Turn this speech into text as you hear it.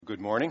Good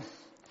morning.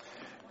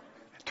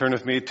 Turn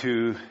with me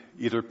to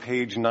either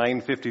page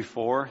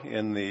 954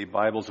 in the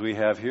Bibles we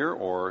have here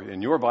or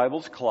in your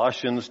Bibles,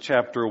 Colossians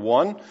chapter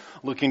 1,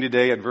 looking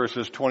today at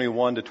verses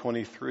 21 to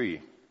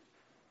 23.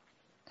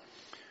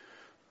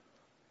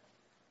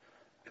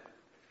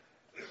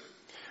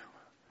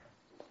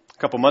 A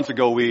couple months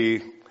ago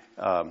we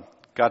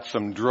got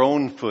some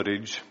drone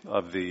footage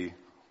of the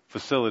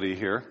facility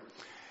here.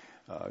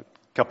 A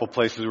couple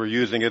places we're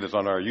using it. It's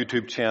on our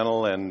YouTube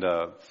channel and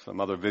some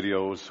other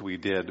videos we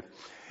did.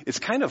 It's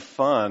kind of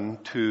fun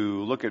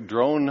to look at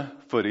drone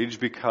footage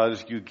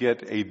because you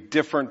get a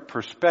different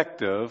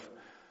perspective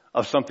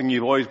of something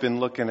you've always been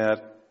looking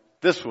at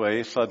this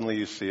way. Suddenly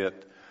you see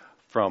it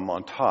from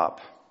on top.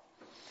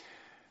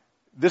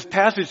 This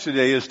passage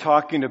today is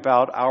talking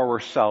about our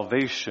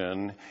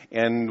salvation,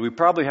 and we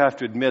probably have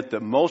to admit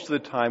that most of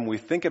the time we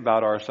think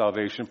about our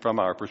salvation from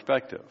our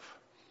perspective.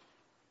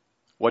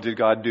 What did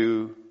God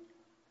do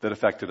that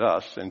affected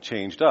us and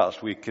changed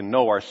us? We can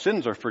know our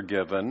sins are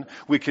forgiven.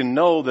 We can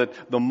know that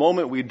the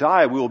moment we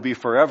die, we will be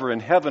forever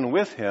in heaven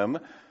with Him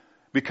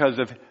because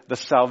of the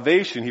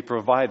salvation He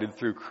provided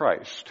through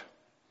Christ.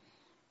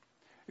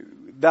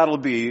 That'll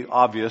be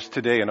obvious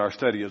today in our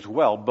study as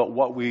well, but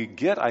what we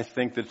get, I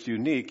think, that's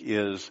unique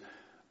is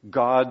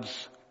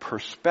God's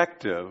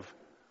perspective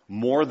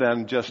more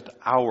than just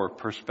our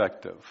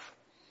perspective.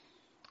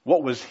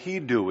 What was He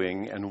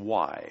doing and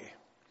why?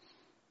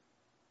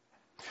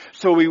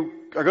 So we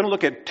are going to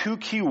look at two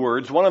key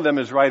words. One of them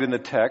is right in the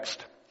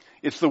text.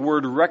 It's the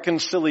word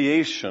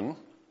reconciliation,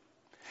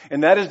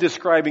 and that is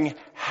describing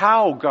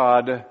how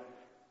God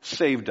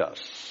saved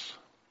us.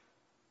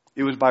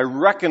 It was by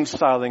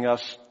reconciling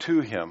us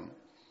to Him.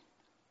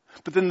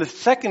 But then the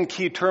second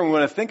key term we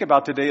want to think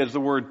about today is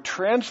the word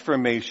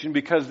transformation,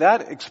 because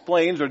that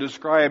explains or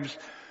describes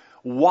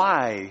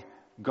why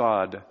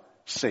God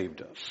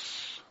saved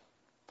us.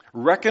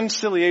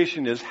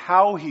 Reconciliation is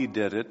how He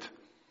did it,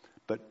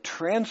 but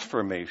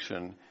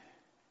transformation,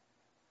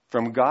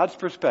 from God's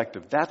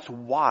perspective, that's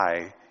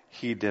why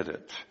He did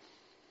it.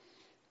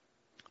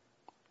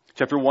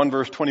 Chapter 1,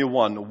 verse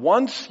 21.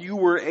 Once you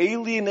were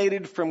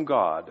alienated from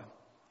God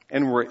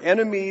and were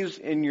enemies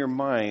in your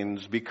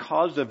minds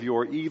because of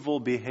your evil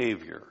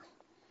behavior.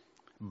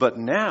 But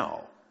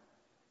now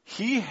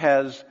He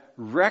has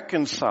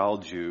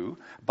reconciled you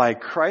by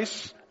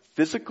Christ's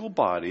physical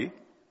body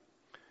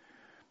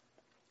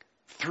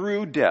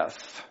through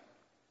death,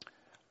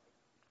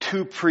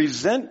 to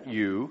present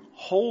you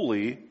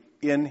holy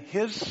in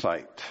His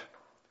sight,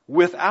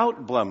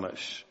 without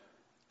blemish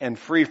and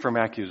free from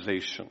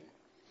accusation.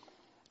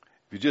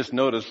 If you just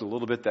notice a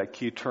little bit that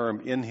key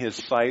term, in His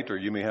sight, or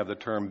you may have the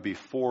term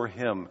before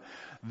Him.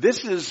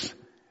 This is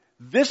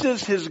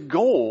His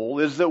goal,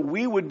 is that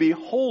we would be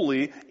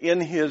holy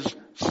in His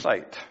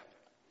sight.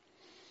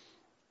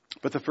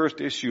 But the first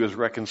issue is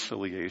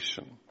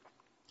reconciliation.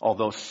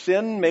 Although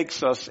sin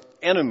makes us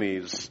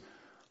enemies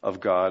of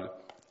God,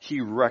 He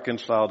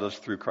reconciled us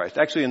through Christ.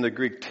 Actually, in the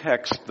Greek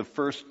text, the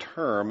first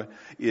term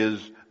is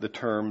the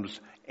terms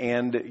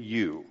 "and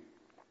you."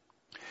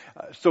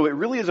 So it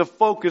really is a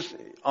focus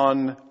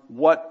on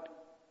what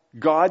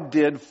God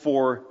did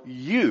for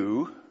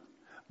you,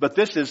 but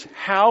this is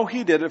how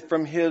He did it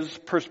from His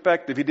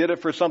perspective. He did it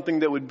for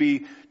something that would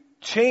be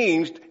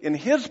changed in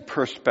His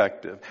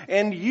perspective.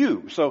 And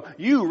you, so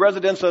you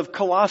residents of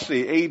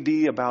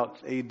Colossae, about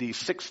AD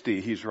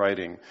 60, he's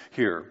writing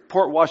here.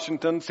 Port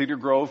Washington, Cedar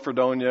Grove,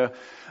 Fredonia,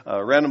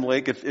 Random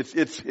Lake,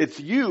 it's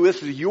you,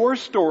 this is your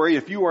story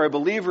if you are a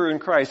believer in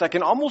Christ. I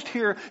can almost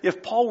hear,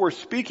 if Paul were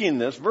speaking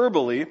this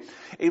verbally,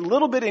 a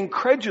little bit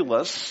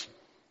incredulous,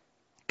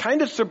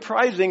 kind of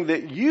surprising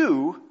that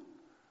you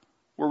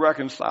were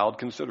reconciled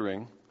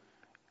considering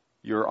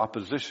your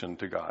opposition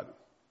to God.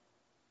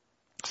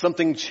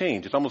 Something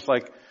changed. It's almost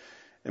like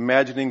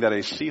imagining that a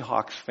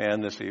Seahawks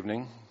fan this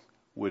evening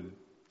would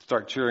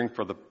start cheering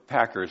for the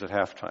Packers at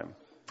halftime.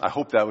 I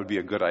hope that would be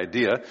a good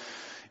idea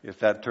if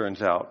that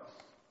turns out.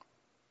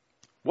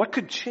 What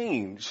could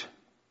change?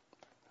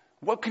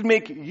 What could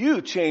make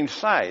you change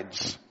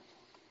sides?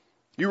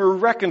 You were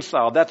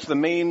reconciled. That's the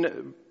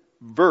main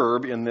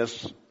verb in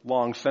this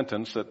long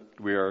sentence that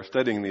we are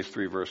studying in these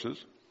three verses.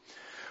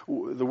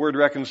 The word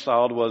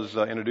reconciled was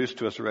introduced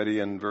to us already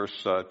in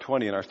verse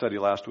 20 in our study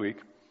last week,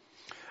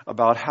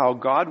 about how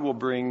God will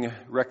bring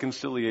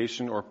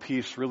reconciliation or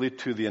peace really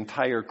to the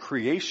entire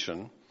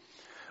creation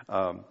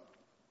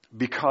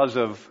because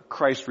of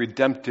Christ's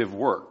redemptive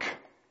work.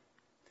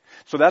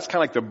 So that's kind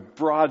of like the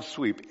broad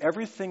sweep.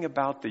 Everything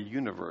about the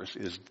universe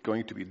is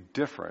going to be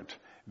different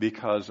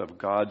because of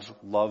God's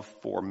love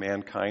for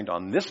mankind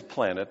on this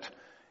planet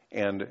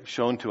and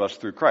shown to us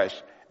through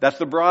Christ. That's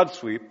the broad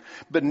sweep.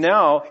 But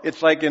now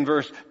it's like in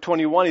verse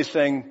 21, he's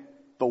saying,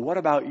 but what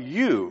about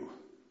you?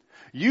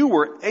 You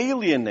were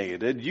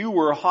alienated, you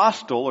were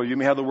hostile, or you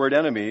may have the word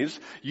enemies,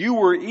 you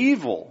were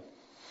evil.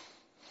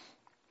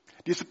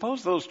 Do you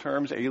suppose those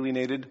terms,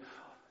 alienated,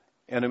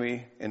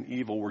 enemy, and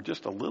evil, were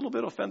just a little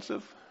bit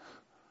offensive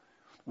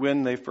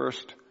when they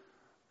first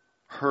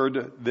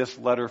heard this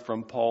letter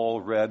from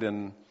Paul read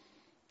in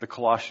the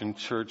Colossian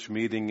church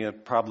meeting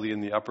probably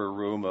in the upper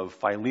room of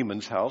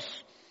Philemon's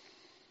house.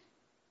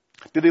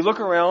 Did they look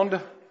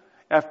around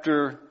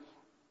after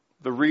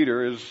the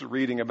reader is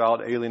reading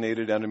about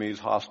alienated enemies,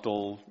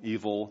 hostile,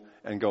 evil,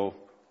 and go,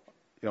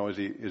 is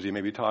he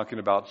maybe talking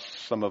about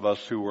some of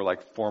us who were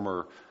like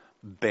former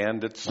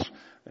bandits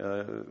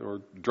or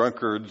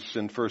drunkards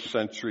in first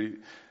century?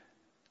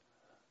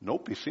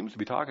 Nope, he seems to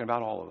be talking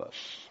about all of us.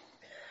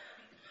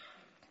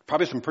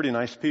 Probably some pretty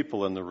nice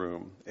people in the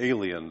room.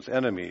 Aliens,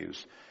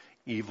 enemies,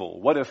 evil.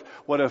 What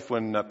if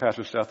when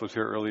Pastor Seth was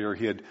here earlier,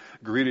 he had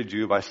greeted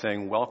you by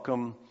saying,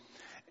 welcome,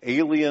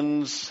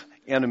 aliens,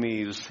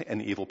 enemies,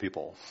 and evil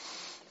people?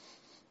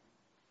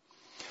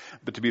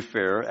 But to be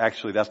fair,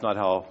 actually, that's not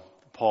how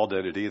Paul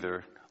did it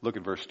either. Look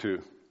at verse 2.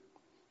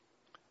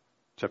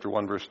 Chapter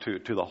 1, verse 2.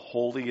 To the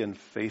holy and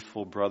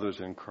faithful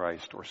brothers in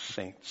Christ, or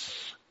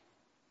saints.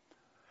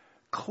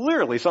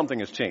 Clearly something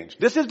has changed.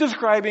 This is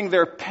describing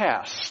their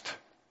past.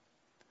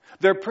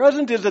 Their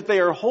present is that they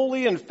are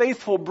holy and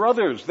faithful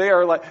brothers.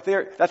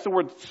 That's the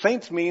word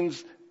saints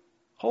means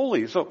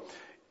holy. So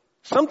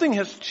something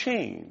has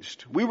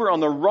changed. We were on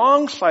the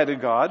wrong side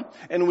of God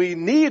and we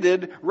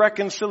needed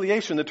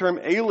reconciliation. The term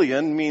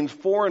alien means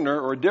foreigner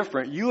or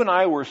different. You and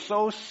I were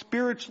so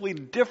spiritually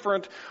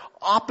different,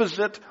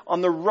 opposite,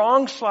 on the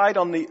wrong side,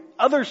 on the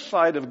other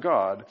side of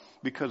God,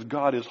 because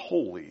God is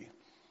holy.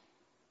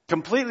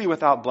 Completely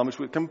without blemish,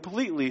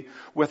 completely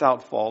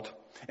without fault.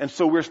 And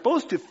so we're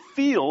supposed to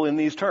feel in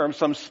these terms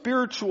some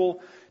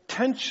spiritual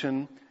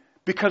tension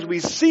because we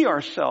see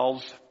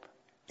ourselves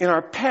in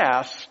our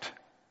past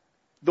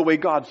the way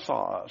God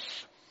saw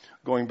us.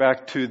 Going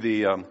back to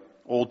the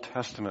Old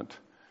Testament,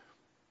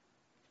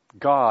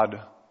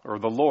 God, or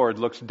the Lord,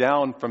 looks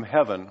down from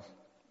heaven.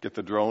 Get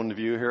the drone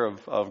view here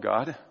of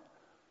God.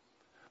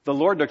 The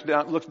Lord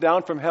looks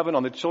down from heaven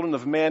on the children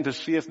of man to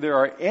see if there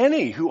are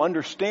any who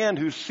understand,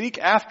 who seek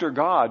after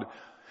God.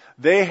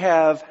 They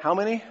have, how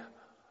many?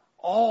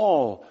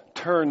 All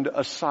turned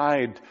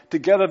aside.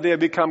 Together they have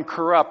become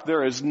corrupt.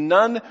 There is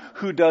none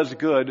who does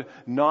good,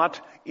 not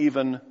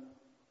even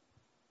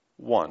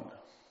one.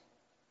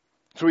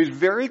 So he's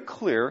very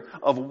clear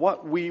of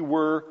what we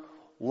were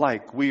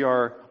like. We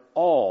are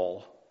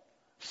all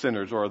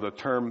sinners, or the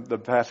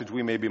passage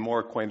we may be more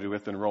acquainted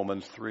with in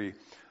Romans 3.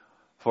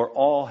 For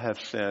all have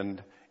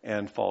sinned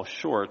and fall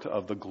short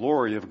of the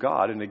glory of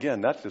God. And again,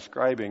 that's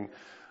describing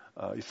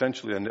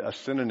essentially a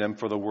synonym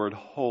for the word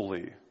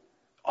holy.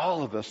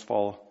 All of us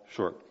fall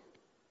short.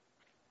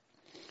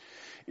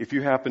 If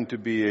you happen to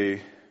be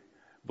a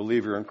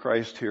believer in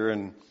Christ here,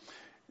 and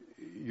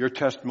your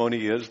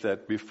testimony is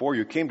that before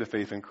you came to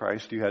faith in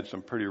Christ, you had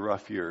some pretty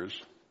rough years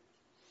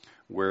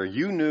where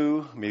you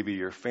knew, maybe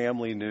your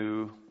family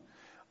knew,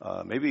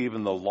 maybe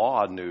even the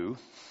law knew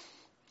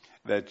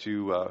that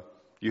you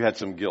had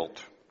some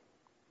guilt.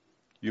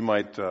 You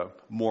might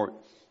more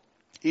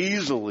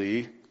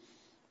easily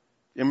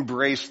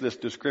embrace this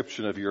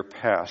description of your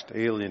past: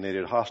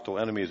 alienated, hostile,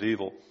 enemies,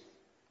 evil.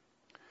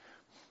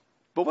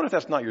 But what if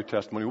that's not your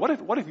testimony?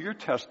 What if your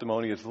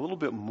testimony is a little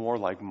bit more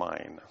like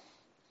mine?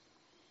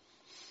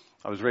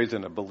 I was raised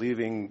in a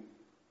believing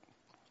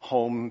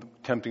home,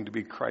 attempting to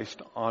be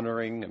Christ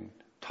honoring, and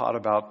taught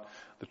about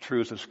the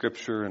truths of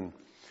Scripture. And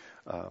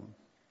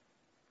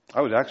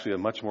I was actually a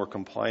much more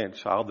compliant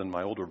child than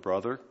my older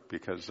brother,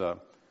 because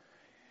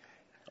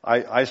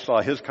I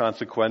saw his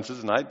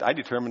consequences, and I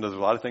determined there's a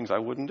lot of things I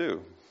wouldn't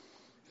do.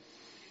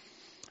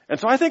 And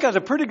so I think I was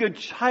a pretty good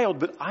child,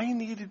 but I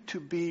needed to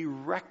be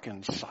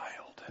reconciled.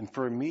 And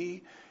for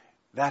me,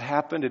 that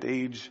happened at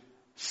age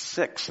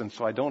 6. And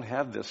so I don't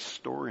have this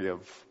story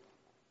of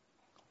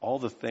all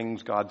the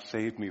things God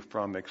saved me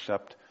from,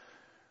 except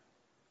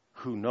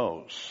who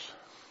knows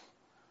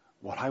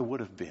what I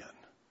would have been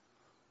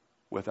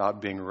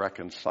without being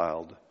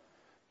reconciled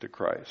to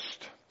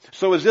Christ.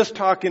 So is this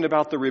talking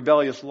about the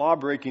rebellious,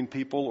 law-breaking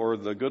people or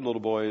the good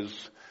little boys?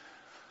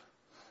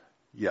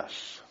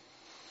 Yes.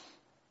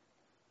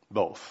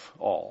 Both,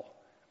 all,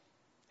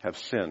 have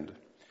sinned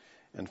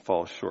and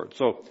fall short.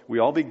 So we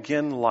all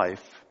begin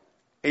life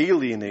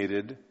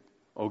alienated,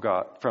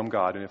 from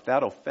God. And if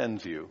that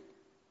offends you,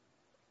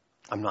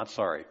 I'm not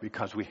sorry,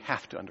 because we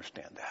have to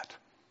understand that.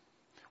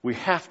 We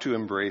have to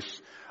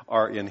embrace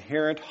our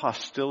inherent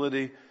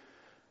hostility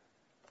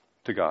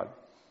to God.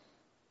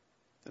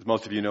 As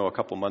most of you know, a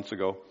couple months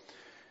ago,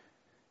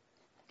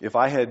 if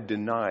I had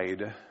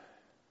denied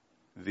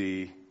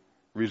the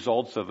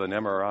results of an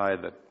MRI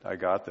that I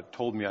got that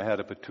told me I had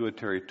a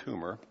pituitary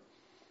tumor,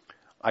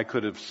 I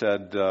could have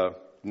said,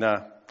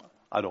 nah,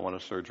 I don't want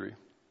a surgery.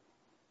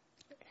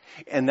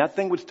 And that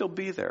thing would still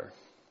be there,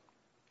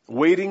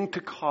 waiting to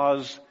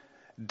cause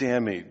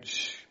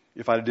damage.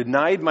 If I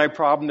denied my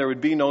problem, there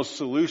would be no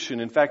solution.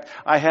 In fact,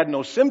 I had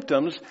no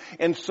symptoms,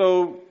 and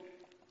so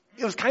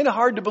it was kind of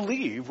hard to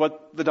believe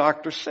what the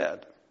doctor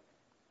said.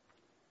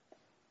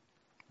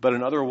 But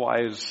an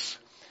otherwise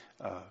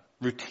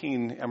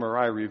routine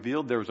MRI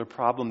revealed there was a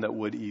problem that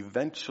would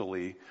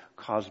eventually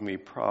cause me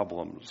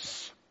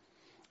problems.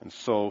 And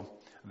so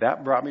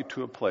that brought me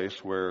to a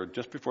place where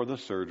just before the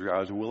surgery, I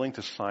was willing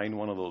to sign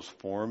one of those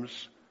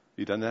forms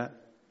You done that?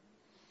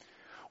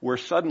 Where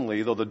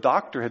suddenly, though the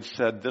doctor had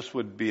said this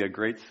would be a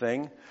great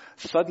thing,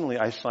 suddenly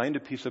I signed a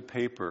piece of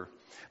paper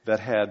that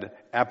had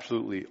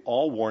absolutely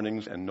all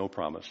warnings and no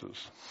promises.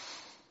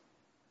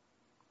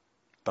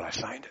 But I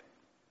signed it.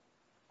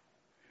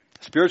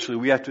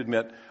 Spiritually, we have to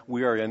admit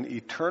we are in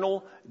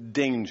eternal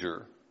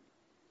danger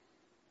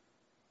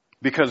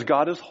because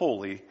God is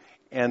holy,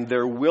 and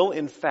there will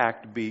in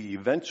fact be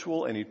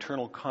eventual and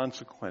eternal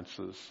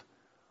consequences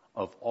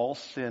of all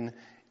sin,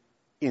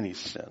 any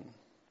sin.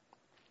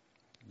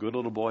 Good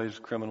little boys,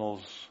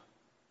 criminals,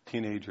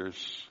 teenagers,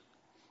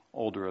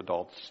 older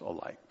adults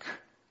alike.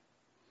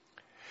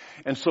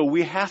 And so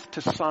we have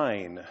to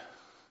sign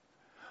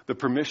the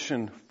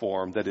permission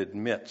form that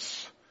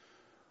admits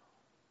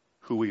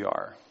who we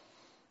are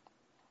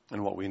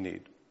and what we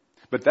need.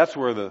 But that's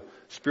where the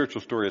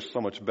spiritual story is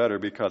so much better,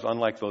 because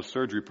unlike those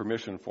surgery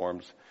permission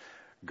forms,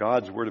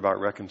 God's word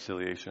about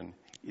reconciliation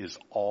is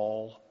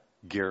all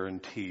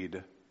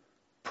guaranteed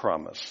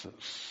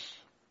promises.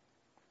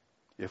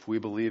 If we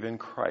believe in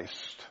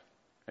Christ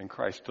and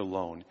Christ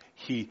alone,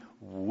 He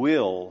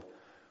will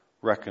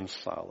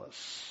reconcile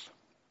us.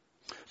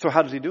 So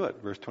how does He do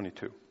it? Verse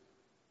 22.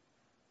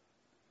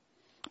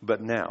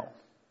 But now,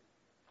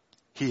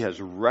 He has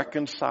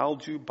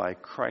reconciled you by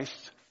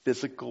Christ's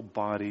physical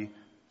body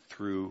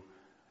through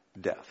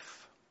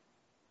death.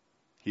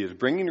 He is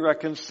bringing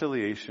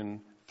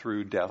reconciliation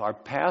through death. Our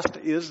past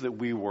is that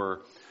we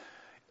were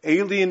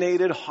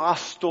alienated,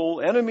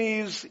 hostile,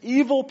 enemies,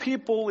 evil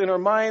people in our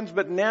minds,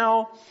 but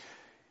now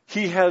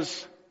He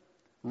has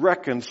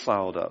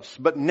reconciled us.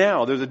 But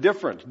now there's a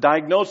difference.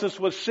 Diagnosis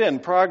was sin.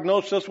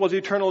 Prognosis was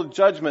eternal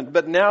judgment.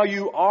 But now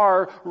you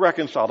are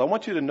reconciled. I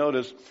want you to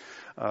notice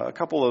a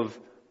couple of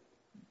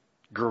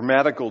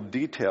grammatical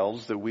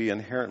details that we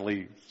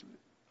inherently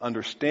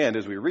understand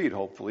as we read,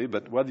 hopefully,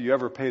 but whether you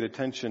ever paid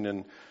attention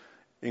in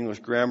English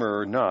grammar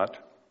or not,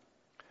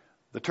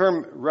 the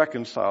term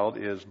reconciled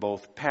is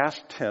both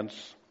past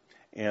tense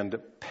and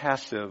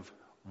passive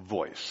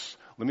voice.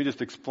 Let me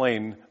just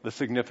explain the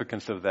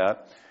significance of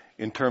that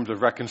in terms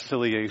of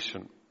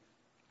reconciliation.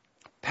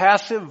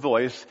 Passive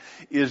voice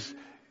is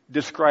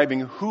describing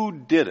who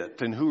did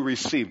it and who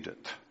received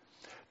it.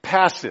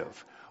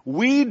 Passive.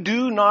 We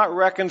do not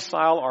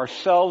reconcile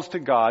ourselves to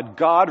God.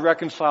 God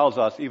reconciles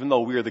us, even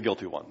though we are the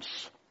guilty ones.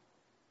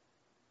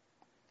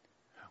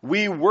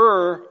 We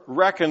were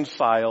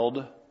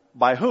reconciled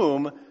by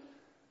whom?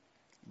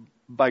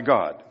 By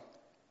God.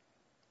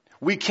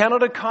 We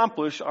cannot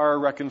accomplish our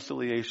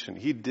reconciliation.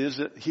 He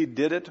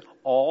did it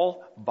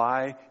all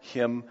by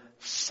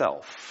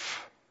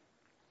Himself.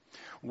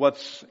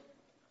 What's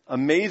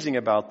amazing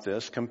about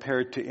this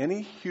compared to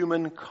any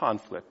human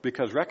conflict,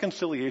 because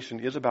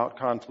reconciliation is about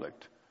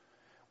conflict.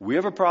 We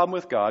have a problem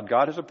with God.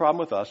 God has a problem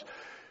with us.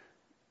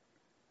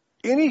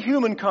 Any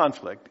human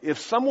conflict, if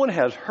someone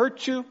has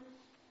hurt you,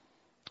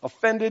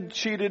 offended,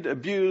 cheated,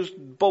 abused,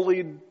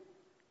 bullied,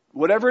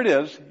 whatever it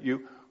is,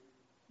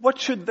 what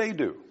should they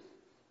do?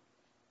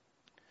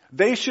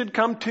 They should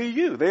come to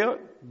you.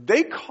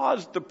 They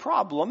caused the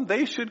problem.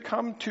 They should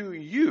come to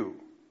you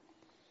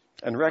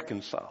and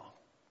reconcile.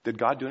 Did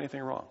God do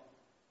anything wrong?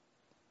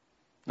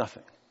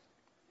 Nothing.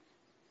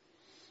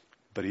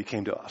 But He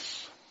came to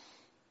us.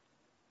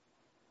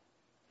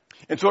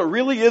 And so it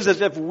really is as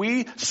if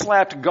we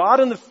slapped God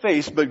in the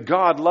face, but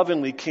God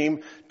lovingly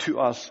came to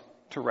us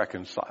to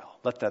reconcile.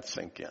 Let that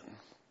sink in.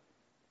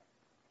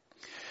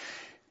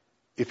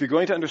 If you're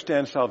going to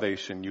understand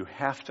salvation, you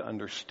have to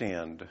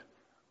understand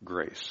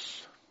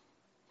grace.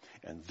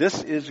 And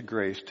this is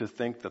grace, to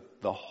think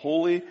that the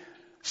holy,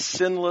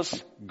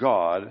 sinless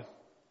God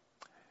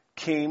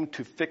came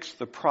to fix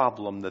the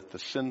problem that the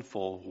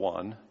sinful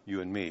one, you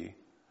and me,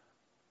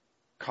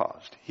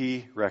 caused.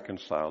 He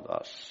reconciled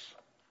us.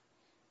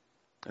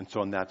 And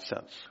so in that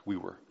sense, we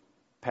were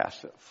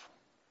passive.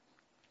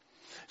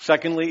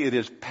 Secondly, it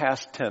is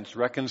past tense.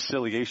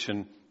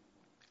 Reconciliation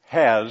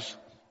has,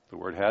 the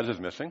word has is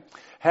missing,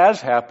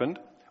 has happened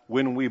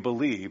when we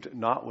believed,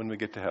 not when we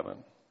get to heaven.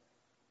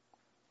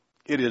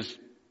 It is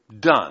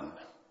done.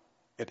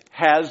 It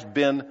has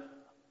been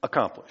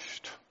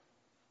accomplished.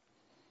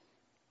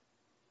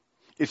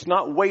 It's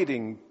not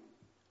waiting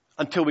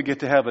until we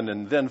get to heaven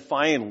and then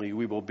finally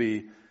we will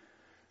be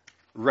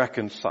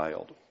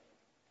reconciled.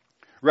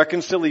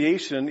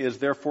 Reconciliation is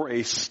therefore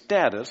a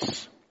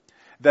status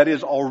that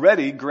is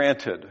already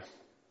granted.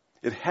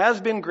 It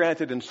has been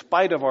granted in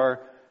spite of our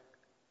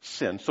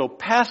sin. So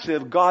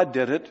passive, God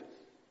did it.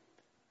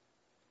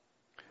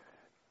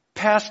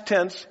 Past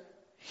tense,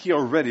 He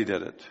already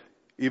did it,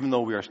 even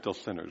though we are still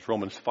sinners.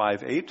 Romans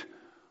 5:8,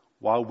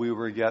 while we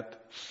were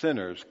yet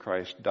sinners,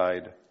 Christ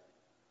died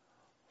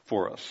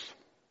for us.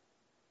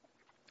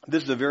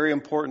 This is a very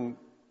important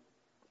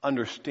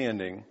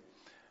understanding,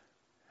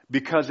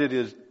 because it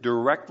is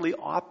directly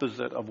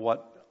opposite of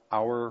what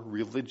our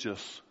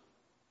religious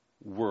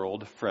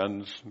world,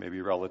 friends, maybe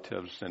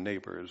relatives and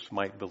neighbors,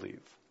 might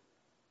believe.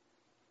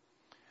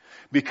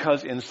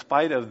 Because in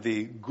spite of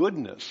the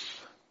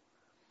goodness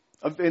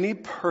of any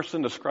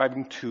person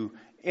ascribing to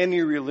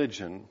any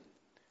religion,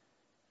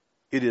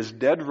 It is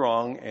dead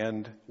wrong,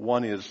 and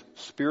one is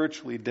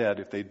spiritually dead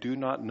if they do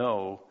not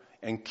know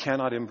and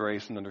cannot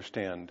embrace and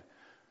understand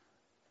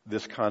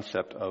this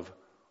concept of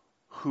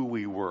who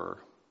we were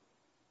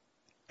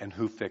and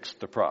who fixed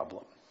the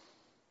problem.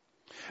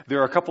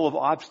 There are a couple of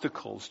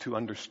obstacles to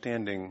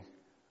understanding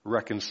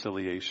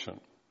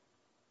reconciliation.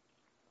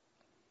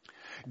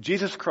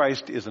 Jesus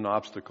Christ is an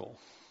obstacle.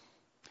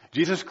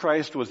 Jesus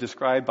Christ was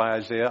described by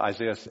Isaiah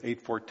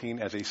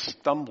 8:14, as a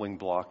stumbling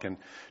block, and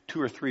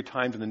 2 or 3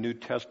 times in the New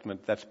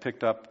Testament that's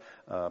picked up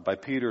by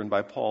Peter and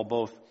by Paul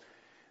both,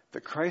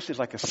 that Christ is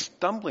like a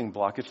stumbling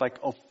block. It's like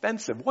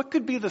offensive. What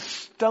could be the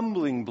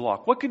stumbling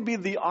block? What could be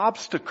the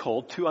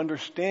obstacle to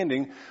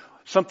understanding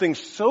something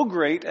so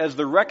great as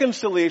the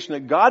reconciliation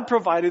that God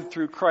provided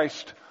through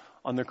Christ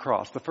on the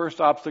cross? The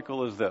first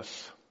obstacle is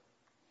this: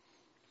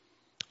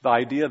 the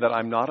idea that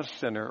I'm not a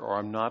sinner, or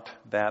I'm not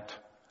that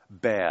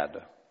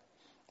bad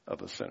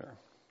of a sinner.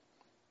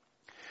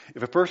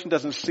 If a person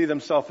doesn't see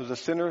themselves as a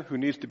sinner who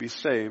needs to be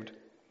saved,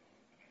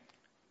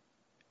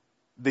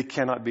 they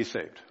cannot be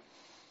saved.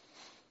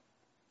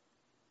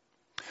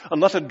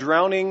 Unless a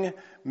drowning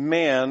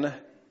man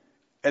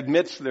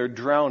admits they're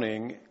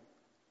drowning,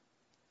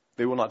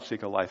 they will not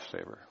seek a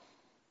lifesaver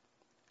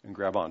and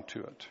grab onto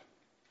it.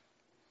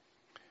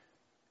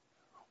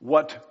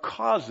 What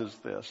causes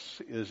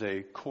this is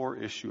a core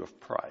issue of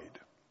pride.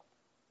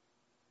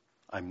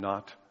 I'm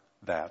not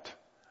that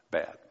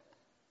bad.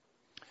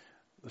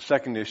 The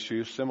second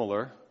issue,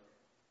 similar,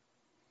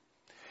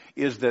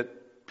 is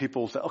that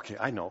people say, okay,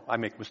 I know, I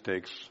make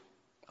mistakes.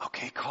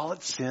 Okay, call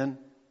it sin.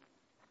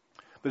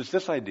 But it's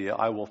this idea,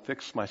 I will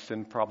fix my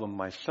sin problem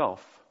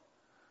myself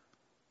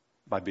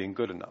by being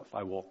good enough.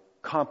 I will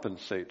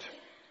compensate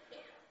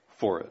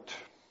for it.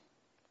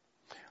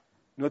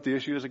 You know what the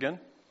issue is again?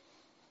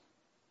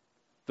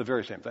 The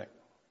very same thing.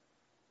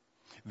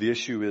 The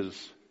issue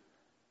is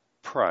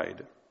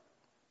pride.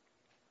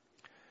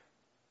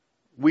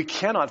 We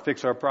cannot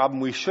fix our problem.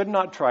 We should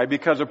not try,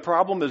 because a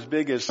problem as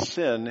big as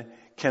sin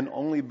can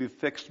only be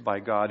fixed by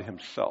God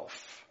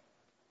himself.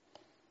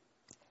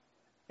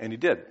 And he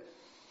did.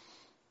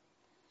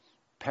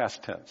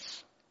 Past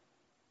tense.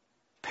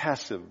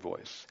 Passive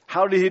voice.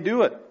 How did he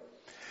do it?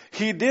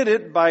 He did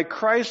it by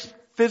Christ's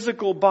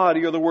physical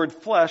body, or the word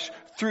flesh,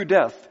 through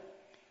death.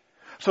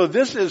 So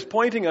this is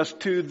pointing us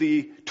to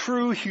the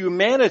true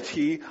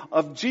humanity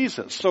of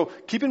Jesus. So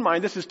keep in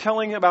mind, this is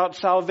telling about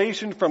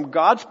salvation from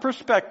God's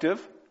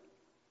perspective.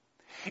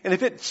 And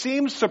if it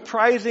seems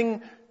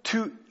surprising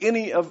to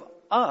any of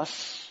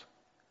us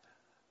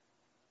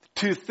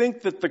to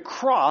think that the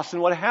cross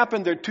and what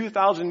happened there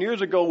 2,000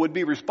 years ago would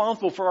be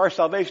responsible for our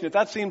salvation, if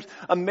that seems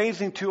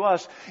amazing to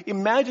us,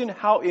 imagine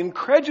how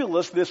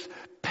incredulous this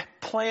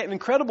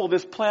incredible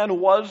this plan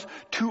was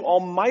to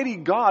Almighty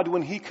God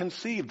when he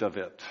conceived of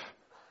it.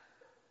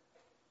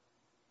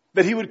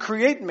 That he would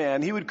create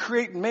man. He would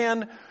create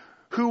man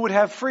who would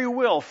have free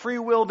will. Free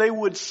will, they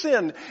would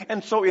sin.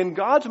 And so in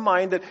God's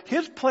mind, that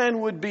his plan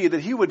would be that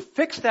he would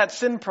fix that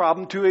sin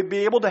problem to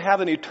be able to have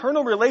an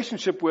eternal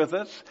relationship with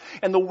us.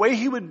 And the way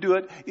he would do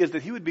it is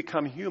that he would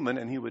become human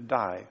and he would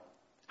die.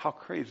 How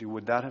crazy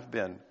would that have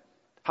been?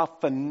 How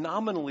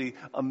phenomenally,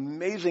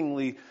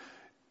 amazingly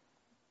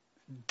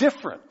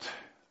different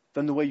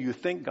than the way you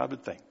think God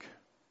would think.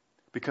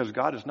 Because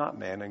God is not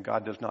man and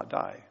God does not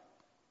die.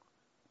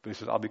 But he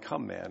says, I'll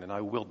become man and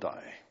I will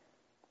die.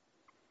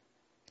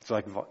 It's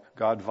like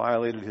God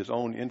violated his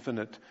own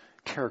infinite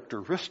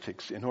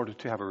characteristics in order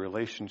to have a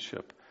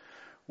relationship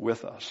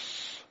with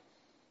us.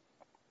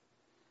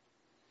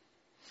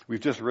 We've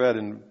just read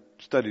and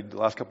studied the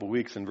last couple of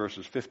weeks in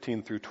verses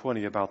 15 through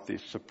 20 about the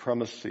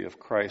supremacy of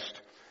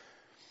Christ,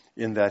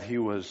 in that he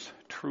was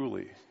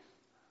truly,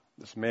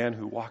 this man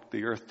who walked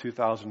the earth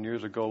 2,000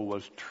 years ago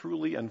was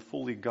truly and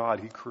fully God.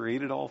 He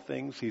created all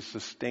things. He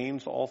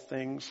sustains all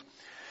things.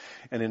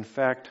 And in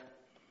fact,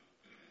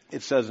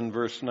 it says in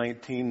verse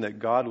 19 that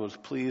God was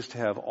pleased to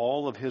have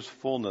all of his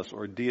fullness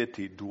or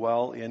deity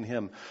dwell in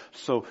him.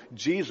 So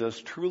Jesus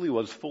truly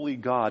was fully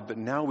God, but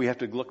now we have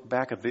to look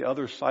back at the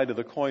other side of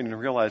the coin and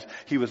realize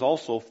he was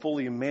also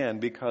fully man,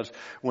 because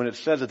when it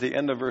says at the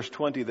end of verse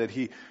 20 that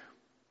he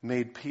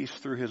made peace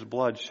through his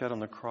blood shed on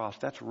the cross,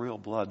 that's real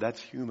blood,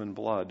 that's human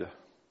blood.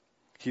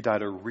 He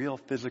died a real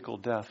physical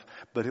death,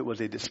 but it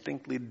was a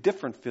distinctly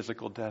different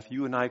physical death.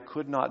 You and I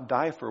could not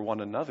die for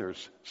one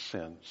another's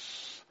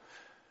sins.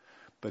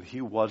 But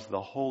he was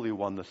the Holy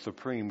One, the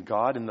Supreme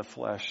God in the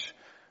flesh,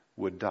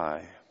 would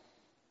die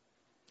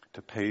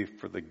to pay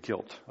for the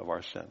guilt of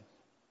our sin.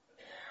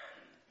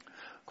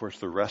 Of course,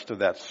 the rest of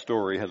that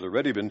story has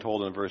already been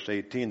told in verse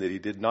 18, that he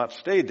did not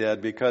stay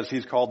dead because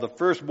he's called the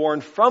firstborn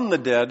from the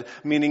dead,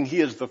 meaning he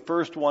is the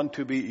first one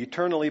to be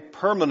eternally,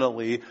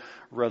 permanently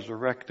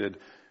resurrected,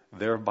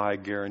 thereby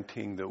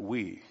guaranteeing that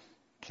we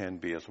can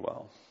be as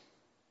well.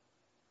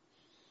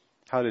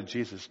 How did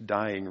Jesus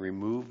dying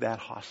remove that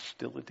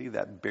hostility,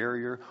 that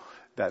barrier,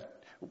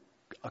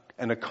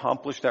 and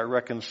accomplish that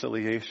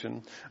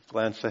reconciliation?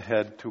 Glance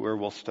ahead to where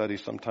we'll study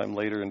sometime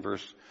later in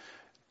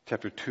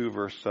chapter 2,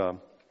 verse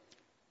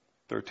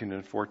 13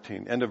 and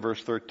 14. End of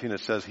verse 13,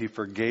 it says, He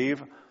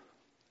forgave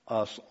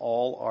us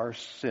all our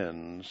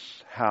sins.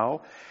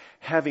 How?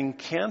 Having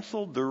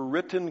canceled the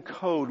written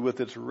code with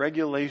its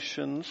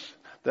regulations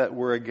that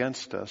were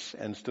against us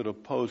and stood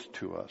opposed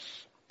to us,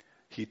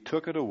 He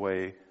took it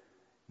away,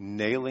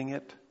 nailing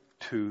it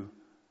to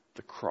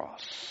the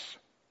cross.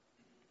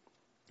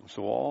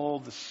 So all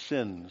the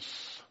sins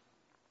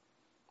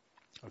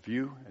of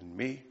you and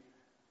me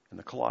and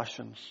the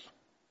Colossians,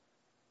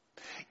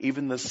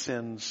 even the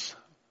sins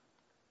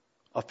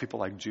of people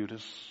like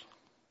Judas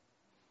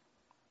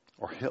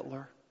or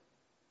Hitler,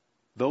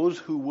 those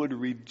who would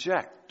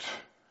reject,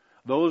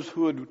 those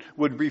who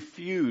would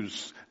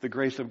refuse the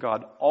grace of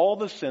God, all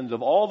the sins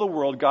of all the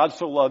world, God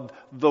so loved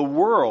the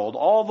world,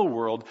 all the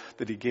world,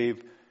 that He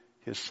gave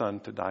His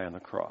Son to die on the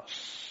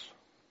cross.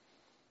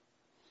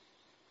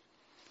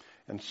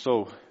 And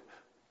so,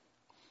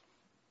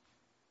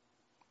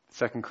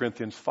 2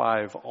 Corinthians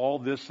 5, all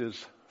this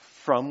is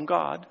from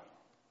God,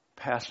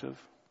 passive,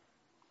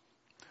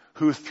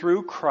 who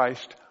through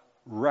Christ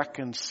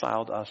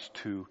reconciled us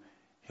to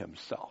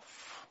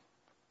Himself.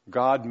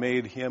 God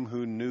made Him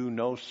who knew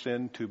no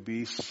sin to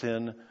be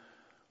sin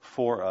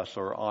for us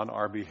or on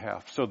our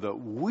behalf, so that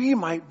we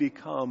might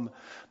become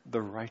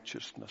the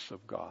righteousness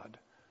of God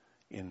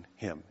in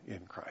Him,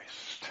 in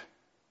Christ.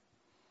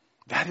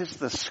 That is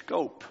the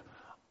scope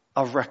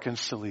of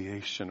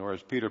reconciliation, or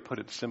as Peter put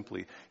it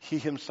simply, He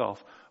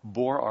Himself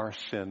bore our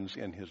sins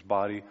in His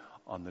body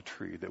on the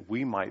tree, that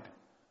we might,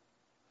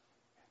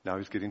 now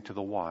he's getting to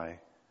the why,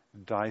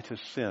 die to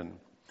sin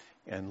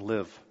and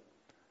live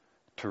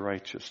to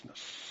righteousness.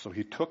 So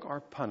He took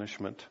our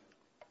punishment,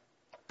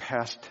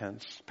 past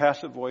tense,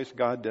 passive voice,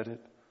 God did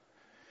it.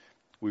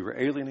 We were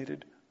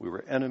alienated, we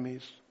were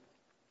enemies.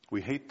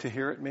 We hate to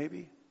hear it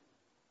maybe,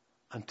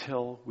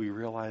 until we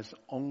realize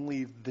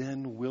only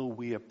then will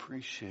we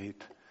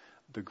appreciate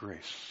the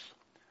grace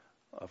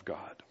of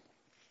God.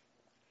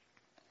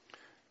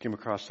 Came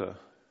across a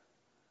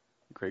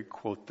great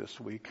quote this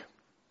week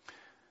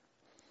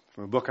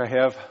from a book I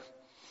have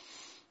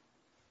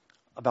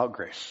about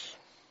grace.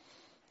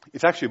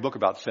 It's actually a book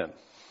about sin.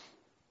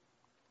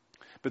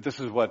 But this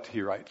is what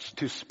he writes.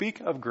 To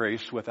speak of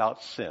grace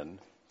without sin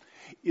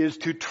is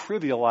to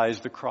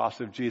trivialize the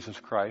cross of Jesus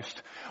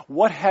Christ.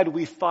 What had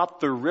we thought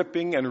the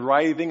ripping and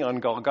writhing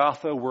on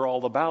Golgotha were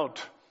all about?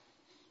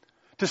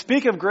 To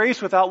speak of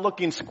grace without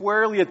looking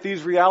squarely at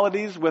these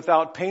realities,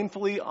 without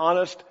painfully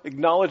honest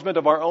acknowledgement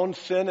of our own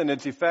sin and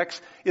its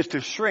effects, is to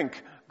shrink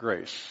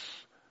grace.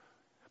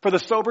 For the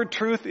sober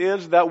truth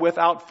is that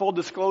without full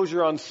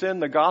disclosure on sin,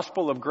 the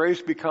gospel of grace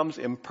becomes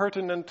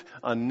impertinent,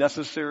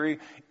 unnecessary,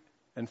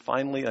 and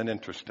finally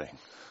uninteresting.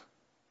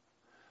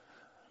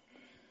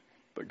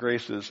 But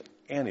grace is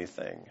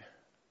anything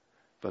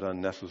but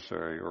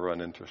unnecessary or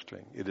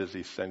uninteresting. It is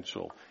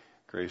essential.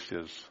 Grace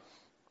is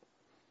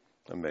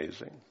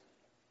amazing.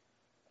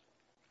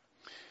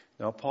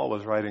 Now, Paul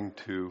was writing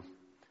to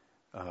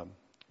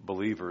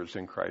believers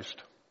in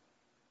Christ.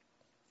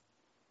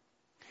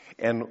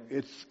 And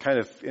it's kind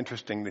of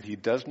interesting that he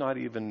does not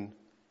even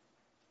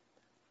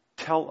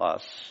tell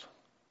us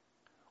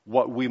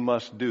what we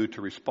must do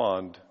to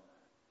respond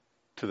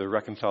to the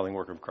reconciling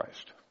work of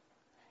Christ.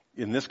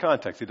 In this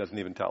context, he doesn't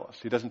even tell us.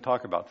 He doesn't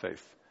talk about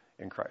faith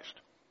in Christ.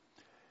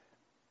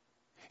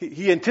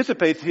 He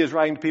anticipates he is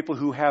writing to people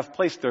who have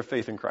placed their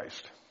faith in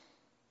Christ.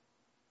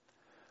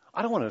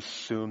 I don't want to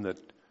assume that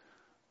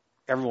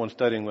everyone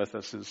studying with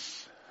us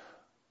is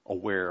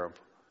aware of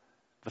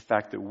the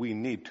fact that we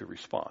need to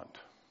respond.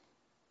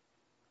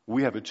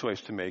 We have a choice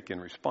to make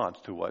in response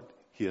to what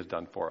He has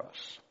done for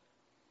us.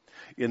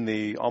 In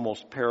the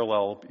almost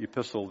parallel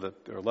epistle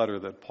or letter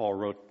that Paul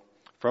wrote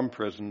from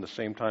prison, the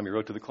same time he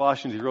wrote to the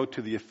Colossians, he wrote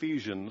to the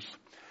Ephesians,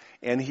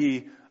 and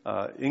he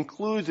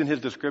includes in his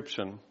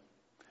description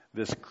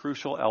this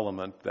crucial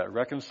element that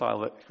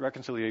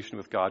reconciliation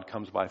with God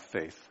comes by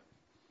faith.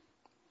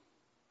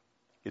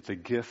 It's a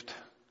gift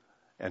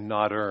and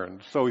not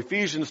earned. So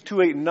Ephesians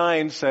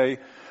 2:8-9 say,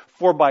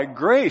 "For by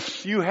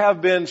grace you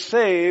have been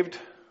saved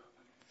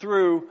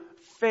through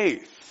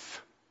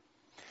faith.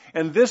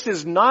 And this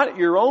is not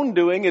your own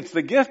doing, it's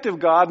the gift of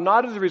God,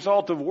 not as a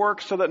result of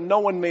works, so that no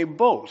one may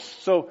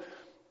boast." So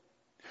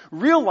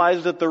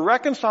realize that the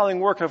reconciling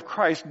work of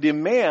Christ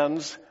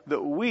demands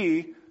that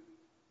we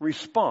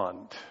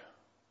respond.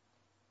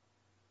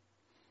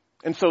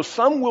 And so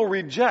some will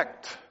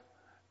reject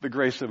the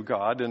grace of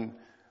God, and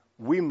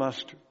we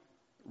must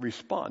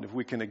respond. If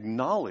we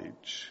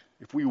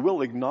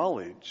will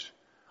acknowledge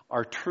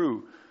our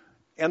true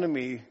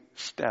enemy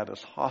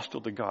status,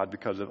 hostile to God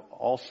because of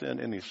all sin,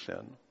 any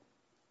sin,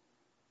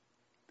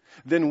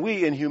 then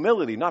we, in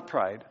humility, not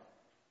pride,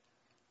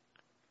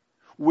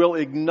 will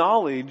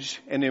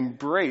acknowledge and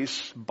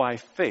embrace by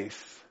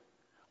faith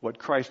what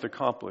Christ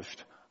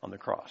accomplished on the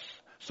cross.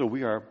 So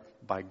we are,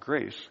 by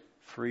grace,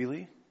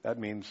 freely, that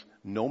means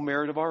no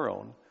merit of our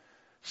own,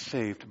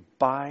 saved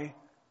by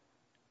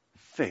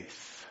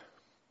faith.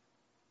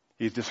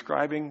 He's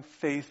describing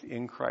faith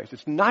in Christ.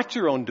 It's not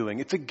your own doing.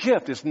 It's a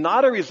gift. It's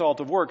not a result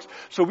of works.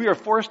 So we are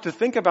forced to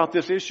think about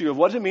this issue of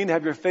what does it mean to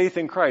have your faith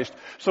in Christ?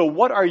 So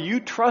what are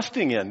you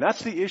trusting in?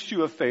 That's the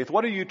issue of faith.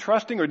 What are you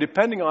trusting or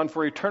depending on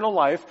for eternal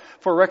life,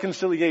 for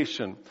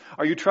reconciliation?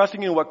 Are you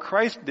trusting in what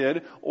Christ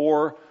did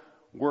or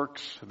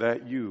works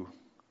that you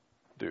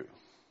do?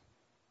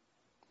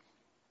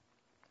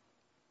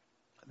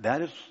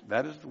 That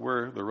is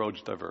where the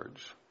roads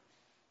diverge.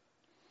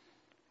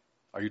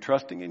 Are you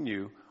trusting in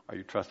you? Are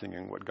you trusting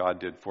in what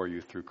God did for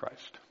you through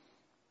Christ?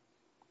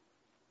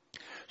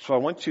 So I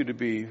want you to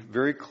be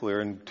very clear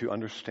and to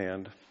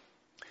understand.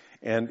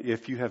 And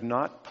if you have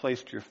not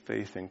placed your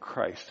faith in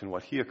Christ and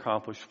what He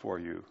accomplished for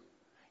you,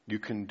 you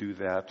can do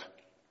that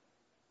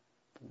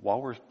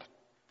while we're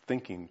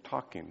thinking,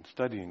 talking,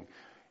 studying.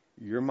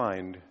 Your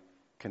mind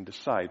can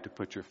decide to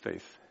put your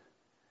faith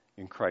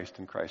in Christ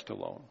and Christ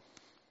alone.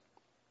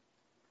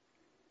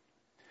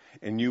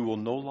 And you will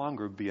no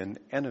longer be an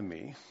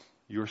enemy.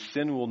 Your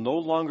sin will no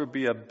longer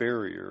be a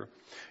barrier.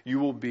 You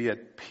will be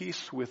at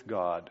peace with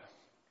God.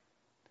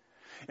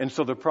 And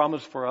so the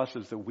promise for us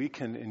is that we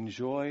can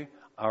enjoy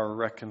our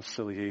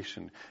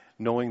reconciliation,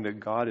 knowing that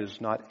God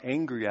is not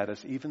angry at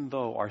us, even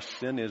though our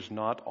sin is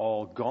not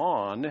all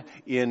gone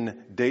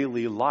in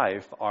daily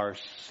life. Our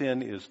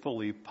sin is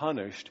fully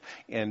punished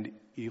and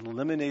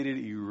eliminated,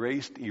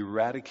 erased,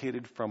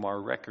 eradicated from our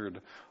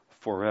record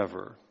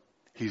forever.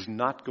 He's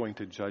not going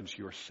to judge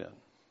your sin.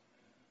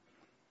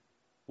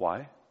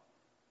 Why?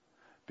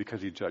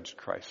 Because He judged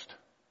Christ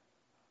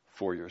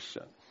for your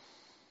sin.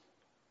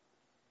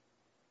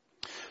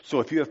 So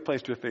if you have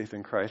placed your faith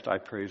in Christ, I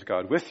praise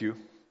God with you.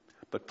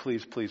 But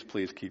please, please,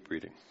 please keep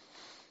reading.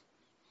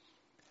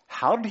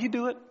 How did He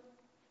do it?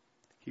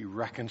 He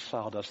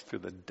reconciled us through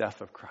the death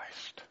of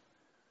Christ.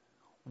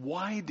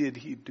 Why did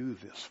He do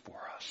this for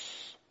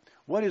us?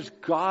 What is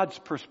God's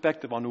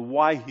perspective on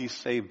why He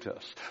saved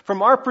us?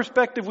 From our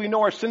perspective, we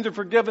know our sins are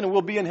forgiven and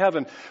we'll be in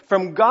heaven.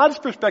 From God's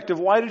perspective,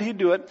 why did He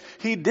do it?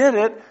 He did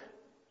it,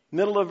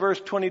 middle of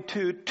verse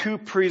 22, to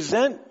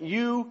present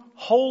you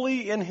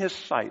holy in His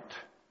sight,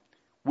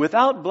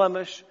 without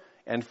blemish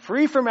and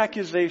free from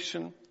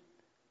accusation,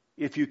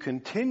 if you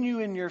continue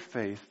in your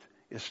faith,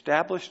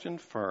 established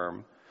and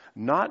firm,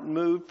 not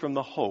moved from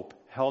the hope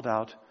held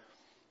out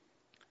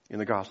in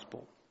the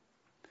gospel.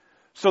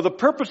 So the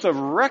purpose of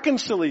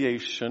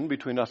reconciliation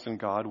between us and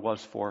God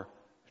was for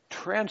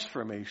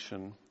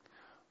transformation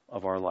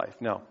of our life.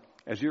 Now,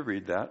 as you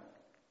read that,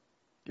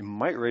 you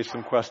might raise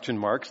some question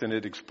marks, and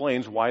it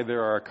explains why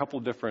there are a couple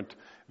different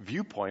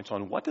viewpoints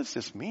on what does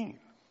this mean?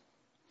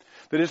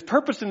 That His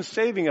purpose in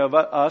saving of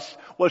us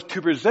was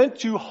to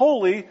present you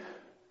holy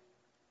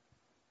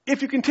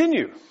if you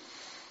continue.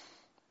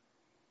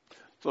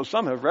 So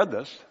some have read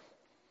this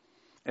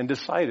and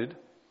decided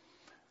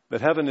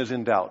that heaven is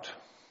in doubt.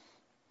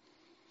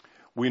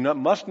 We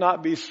must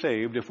not be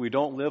saved if we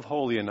don't live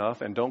holy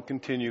enough and don't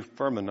continue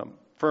firm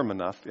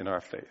enough in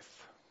our faith.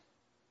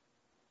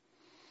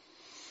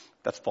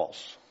 That's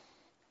false.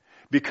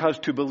 Because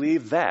to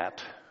believe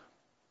that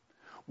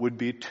would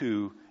be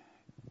to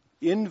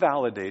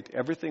invalidate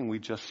everything we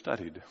just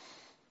studied.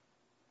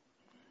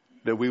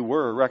 That we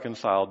were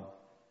reconciled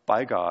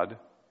by God.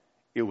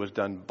 It was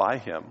done by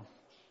Him.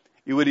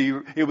 It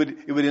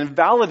would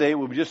invalidate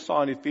what we just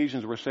saw in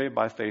Ephesians. We're saved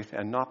by faith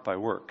and not by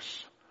works.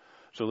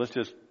 So let's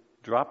just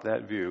drop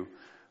that view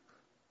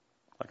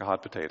like a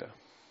hot potato.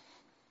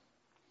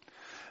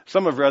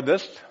 Some have read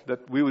this,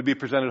 that we would be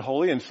presented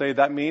holy, and say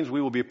that means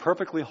we will be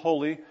perfectly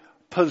holy.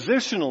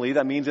 Positionally,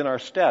 that means in our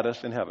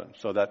status in heaven.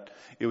 So that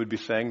it would be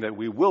saying that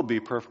we will be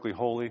perfectly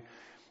holy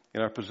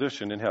in our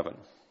position in heaven.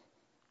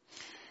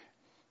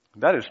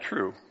 That is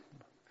true,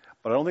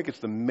 but I don't think it's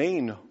the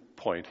main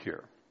point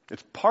here.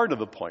 It's part of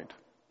the point.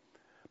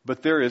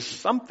 But there is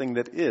something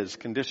that is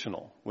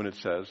conditional when it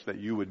says that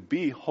you would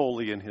be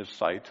holy in His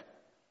sight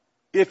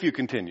if you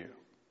continue.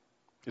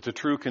 It's a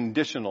true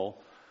conditional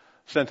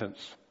sentence.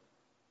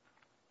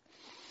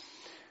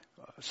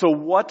 So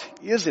what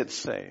is it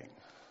saying?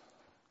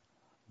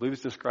 I believe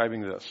it's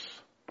describing this,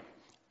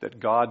 that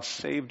God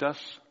saved us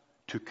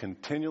to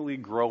continually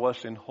grow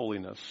us in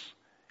holiness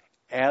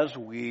as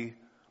we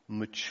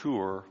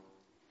mature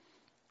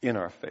in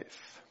our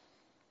faith.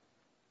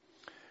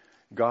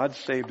 God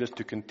saved us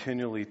to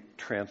continually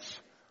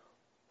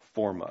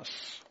transform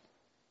us.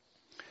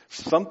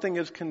 Something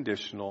is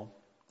conditional.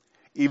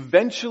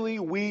 Eventually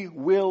we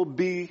will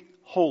be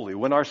holy.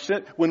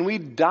 When we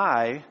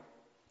die,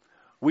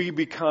 we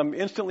become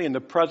instantly in the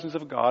presence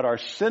of God. Our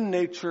sin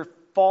nature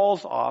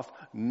falls off.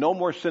 No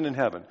more sin in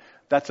heaven.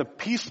 That's a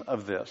piece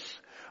of this.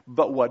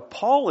 But what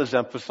Paul is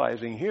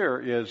emphasizing here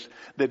is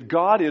that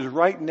God is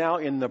right now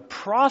in the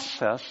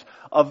process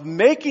of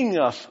making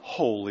us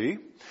holy,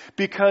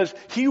 because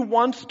He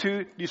wants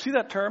to, do you see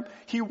that term?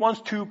 He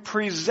wants to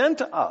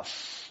present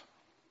us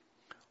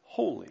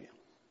holy.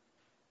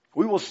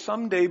 We will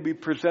someday be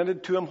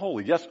presented to Him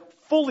holy. Yes,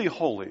 fully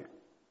holy.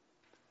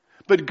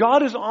 But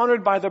God is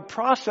honored by the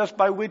process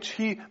by which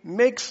He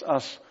makes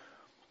us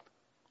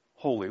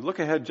holy. Look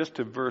ahead just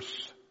to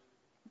verse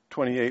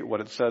 28,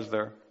 what it says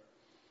there.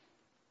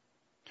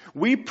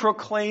 We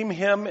proclaim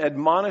him,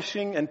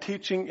 admonishing and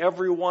teaching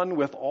everyone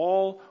with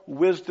all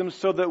wisdom,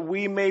 so that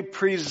we may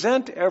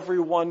present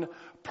everyone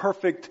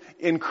perfect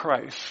in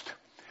Christ.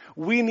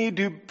 We need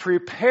to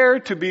prepare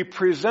to be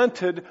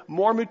presented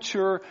more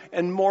mature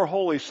and more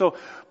holy. So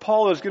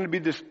Paul is going to be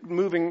just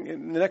moving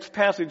in the next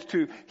passage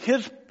to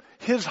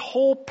his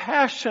whole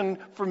passion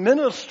for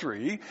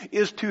ministry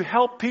is to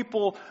help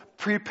people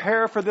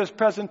prepare for this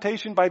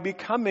presentation by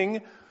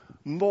becoming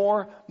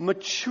more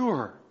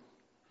mature.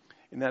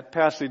 In that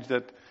passage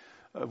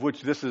of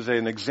which this is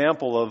an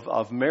example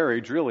of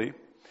marriage, really.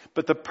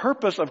 But the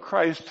purpose of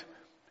Christ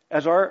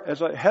as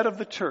a head of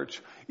the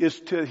church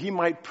is he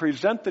might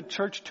present the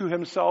church to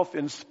himself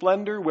in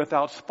splendor,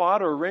 without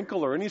spot or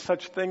wrinkle or any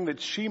such thing,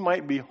 that she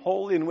might be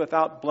holy and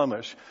without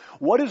blemish.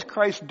 What is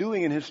Christ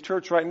doing in his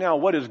church right now?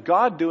 What is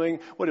God doing?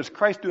 What is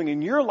Christ doing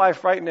in your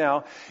life right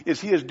now?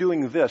 He is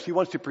doing this. He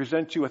wants to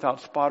present you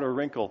without spot or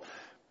wrinkle.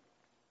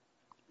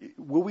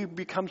 Will we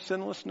become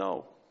sinless?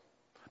 No.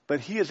 But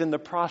he is in the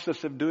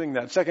process of doing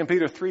that. 2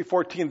 Peter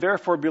 3:14,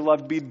 therefore,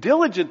 beloved, be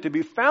diligent to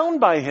be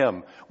found by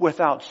him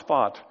without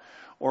spot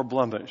or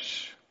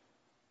blemish.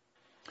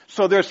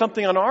 So there's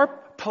something on our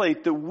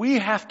plate that we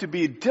have to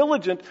be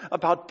diligent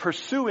about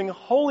pursuing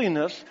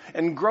holiness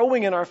and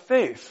growing in our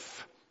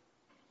faith.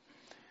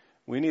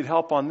 We need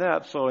help on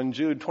that. So in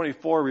Jude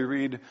 24 we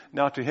read,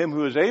 now to him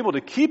who is able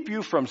to keep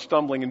you from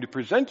stumbling and to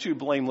present you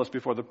blameless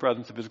before the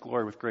presence of his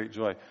glory with great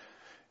joy.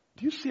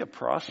 Do you see a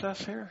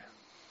process here?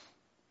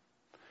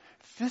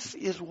 This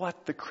is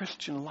what the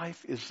Christian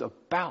life is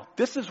about.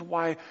 This is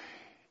why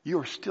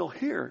you're still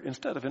here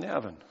instead of in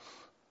heaven.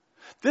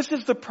 This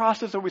is the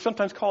process that we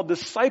sometimes call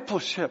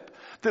discipleship,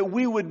 that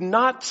we would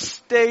not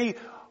stay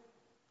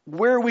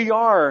where we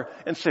are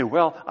and say,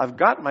 well, I've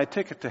got my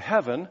ticket to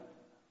heaven.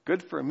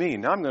 Good for me.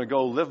 Now I'm going to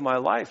go live my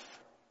life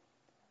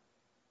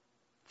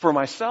for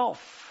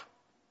myself.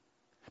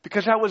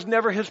 Because that was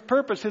never his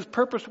purpose. His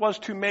purpose was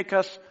to make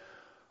us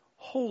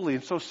holy.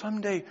 And so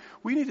someday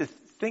we need to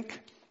think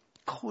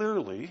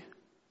clearly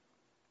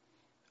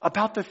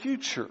about the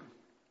future.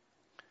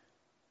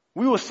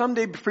 We will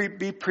someday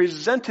be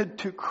presented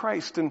to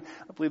Christ, and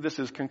I believe this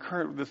is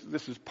concurrent.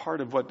 This is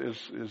part of what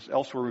is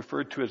elsewhere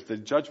referred to as the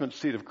judgment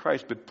seat of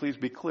Christ. But please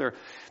be clear,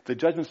 the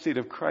judgment seat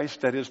of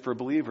Christ, that is for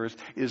believers,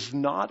 is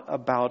not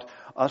about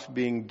us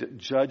being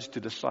judged to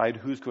decide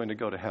who's going to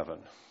go to heaven.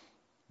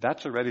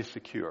 That's already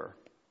secure.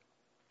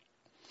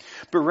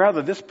 But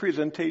rather, this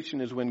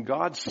presentation is when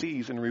God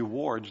sees and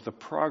rewards the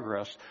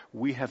progress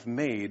we have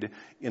made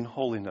in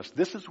holiness.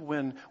 This is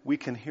when we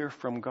can hear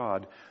from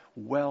God,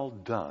 well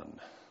done,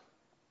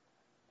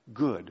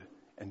 good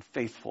and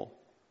faithful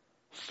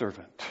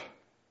servant.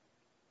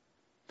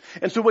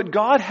 And so what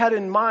God had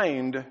in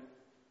mind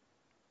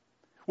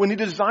when he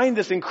designed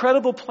this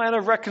incredible plan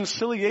of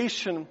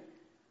reconciliation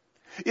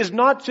is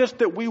not just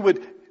that we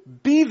would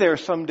be there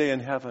someday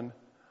in heaven,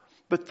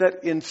 but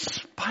that in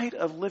spite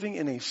of living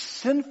in a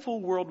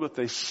sinful world with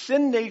a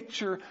sin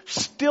nature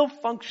still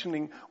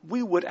functioning,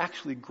 we would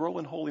actually grow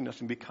in holiness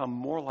and become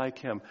more like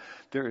him.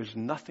 There is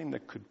nothing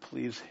that could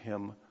please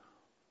him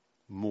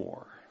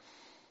more.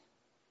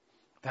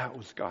 That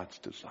was God's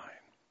design.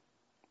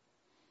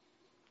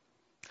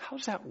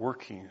 How's that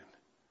working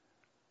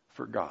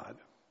for God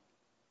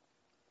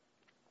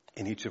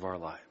in each of our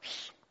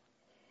lives?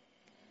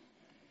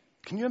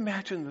 Can you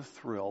imagine the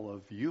thrill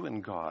of you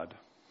and God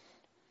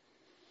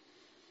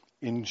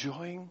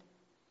enjoying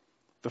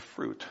the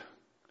fruit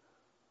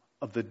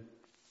of the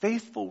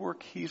faithful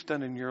work he's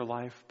done in your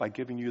life by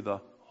giving you the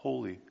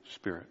Holy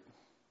Spirit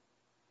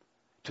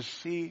to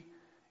see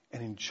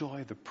and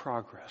enjoy the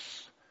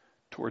progress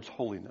towards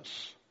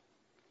holiness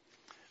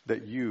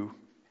that you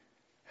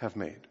have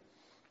made?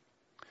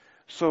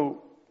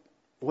 So,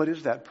 what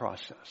is that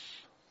process?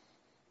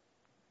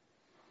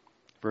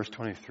 Verse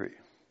 23.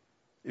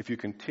 If you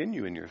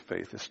continue in your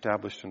faith,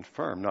 established and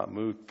firm, not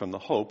moved from the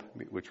hope,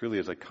 which really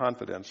is a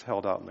confidence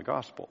held out in the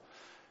gospel.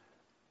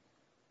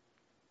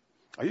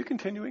 Are you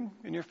continuing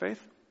in your faith?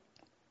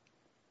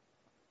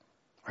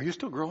 Are you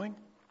still growing?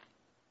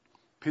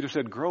 Peter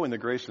said, grow in the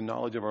grace and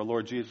knowledge of our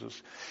Lord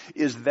Jesus.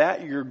 Is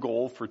that your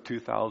goal for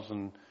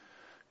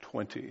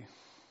 2020?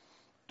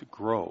 To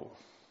grow.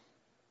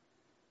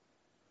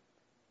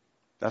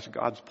 That's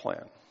God's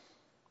plan.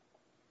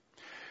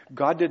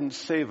 God didn't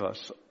save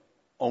us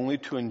only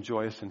to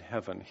enjoy us in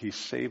heaven. He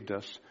saved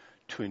us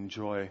to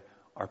enjoy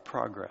our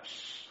progress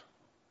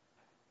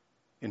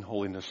in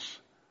holiness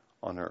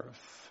on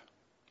earth.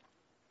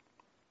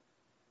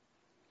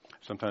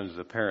 Sometimes as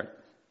a parent,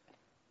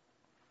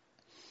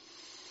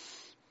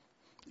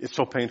 it's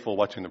so painful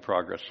watching the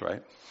progress,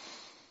 right?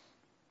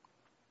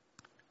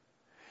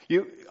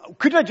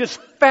 Couldn't I just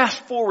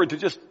fast forward to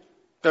just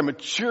the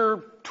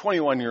mature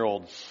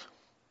 21-year-olds?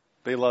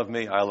 They love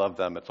me, I love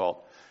them, it's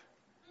all.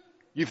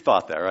 You've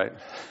thought that, right?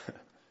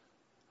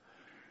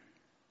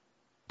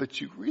 But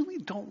you really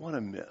don't want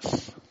to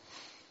miss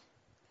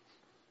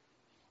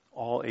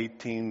all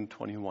 18,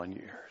 21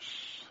 years.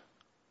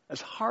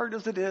 As hard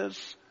as it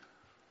is,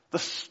 the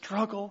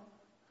struggle.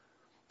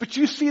 But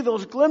you see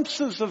those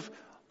glimpses of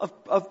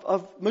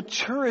of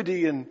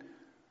maturity, and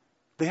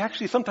they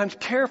actually sometimes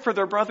care for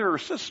their brother or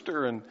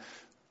sister, and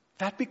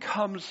that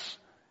becomes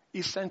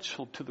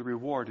essential to the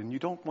reward. And you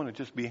don't want to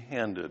just be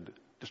handed,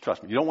 just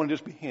trust me, you don't want to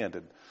just be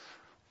handed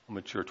a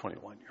mature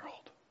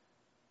 21-year-old.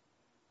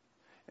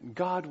 And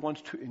God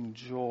wants to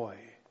enjoy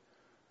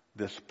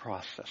this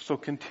process. So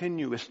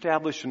continue,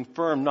 establish, and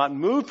firm, not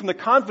moved from the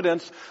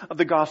confidence of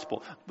the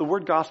gospel. The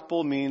word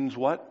gospel means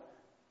what?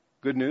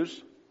 Good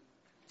news.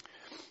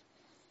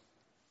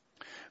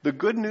 The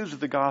good news of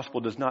the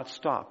gospel does not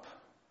stop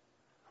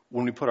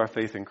when we put our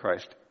faith in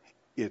Christ.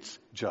 It's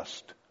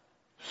just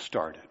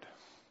started.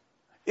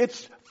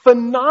 It's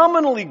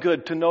phenomenally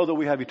good to know that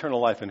we have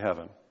eternal life in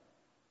heaven.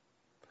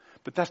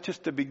 But that's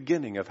just the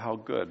beginning of how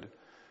good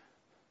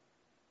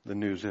the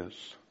news is.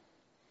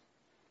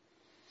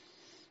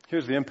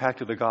 Here's the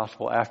impact of the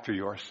gospel after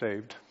you are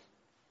saved.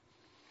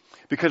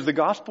 Because the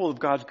gospel of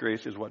God's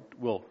grace is what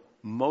will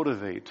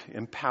motivate,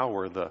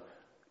 empower the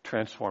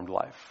transformed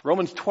life.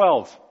 Romans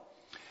 12.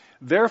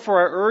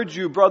 Therefore I urge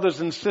you,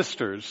 brothers and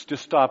sisters,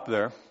 just stop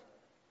there.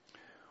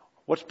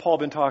 What's Paul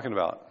been talking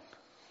about?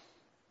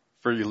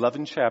 For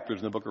 11 chapters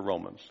in the book of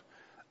Romans.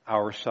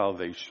 Our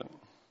salvation.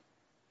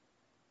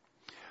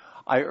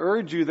 I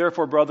urge you,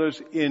 therefore,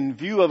 brothers, in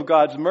view of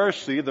God's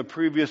mercy, the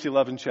previous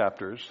 11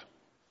 chapters,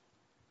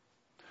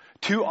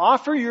 to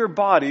offer your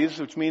bodies,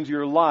 which means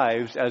your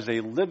lives, as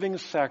a living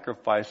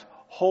sacrifice,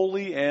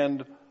 holy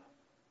and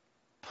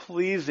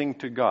pleasing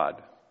to God.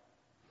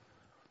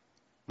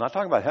 I'm not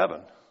talking about heaven.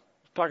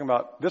 I'm talking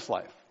about this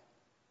life.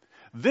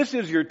 This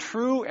is your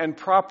true and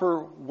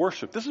proper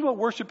worship. This is what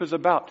worship is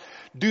about.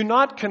 Do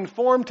not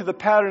conform to the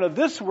pattern of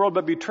this world,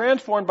 but be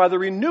transformed by the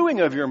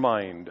renewing of your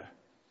mind.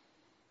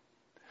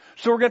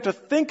 So we're going to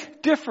have to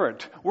think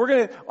different.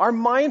 Our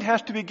mind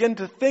has to begin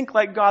to think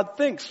like God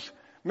thinks.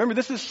 Remember,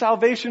 this is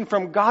salvation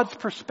from God's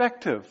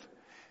perspective.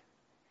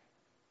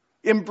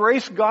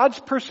 Embrace God's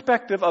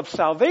perspective of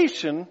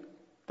salvation.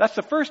 That's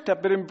the first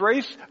step, but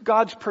embrace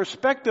God's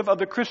perspective of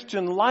the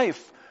Christian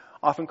life,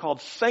 often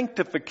called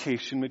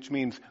sanctification, which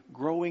means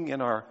growing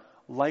in our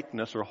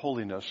likeness or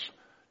holiness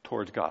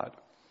towards God.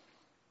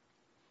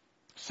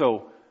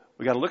 So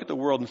we got to look at the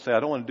world and say, I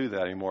don't want to do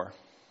that anymore.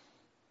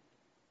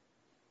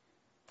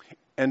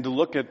 And to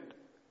look at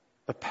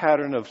the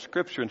pattern of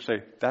Scripture and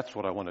say, that's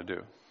what I want to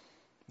do.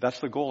 That's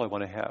the goal I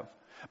want to have.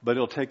 But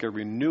it'll take a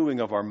renewing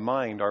of our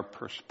mind, our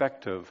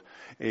perspective,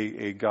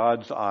 a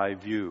God's eye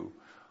view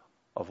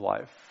of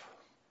life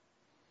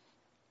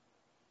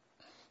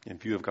in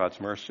view of God's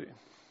mercy.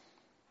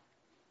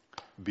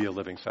 Be a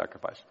living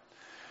sacrifice.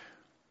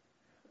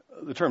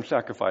 The term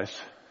sacrifice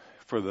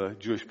for the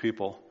Jewish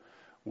people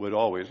would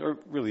always, or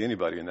really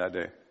anybody in that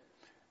day,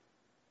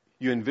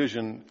 you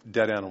envision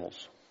dead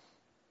animals.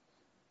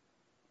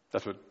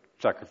 That's what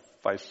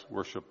sacrifice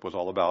worship was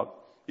all about,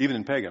 even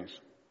in pagans.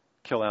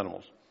 Kill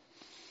animals.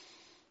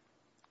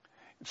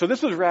 So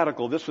this was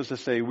radical. This was to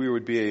say we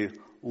would be a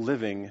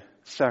living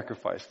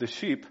sacrifice. The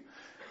sheep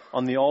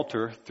on the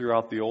altar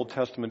throughout the Old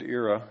Testament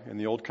era in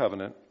the Old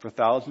Covenant for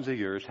thousands of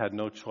years had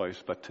no choice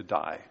but to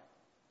die.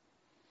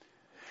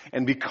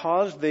 And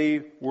because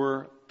they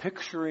were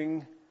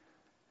picturing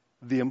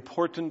the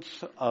importance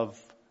of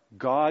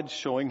God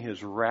showing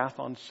his wrath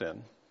on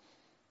sin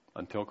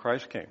until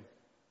Christ came,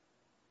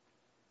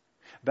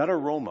 that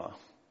aroma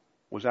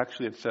was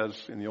actually, it says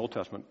in the Old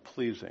Testament,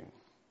 pleasing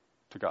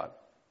to God.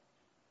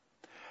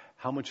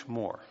 How much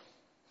more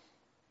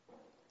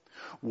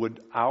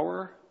would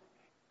our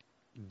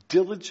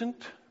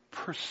diligent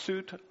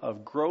pursuit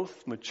of growth,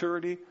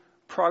 maturity,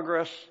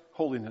 progress,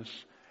 holiness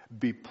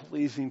be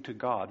pleasing to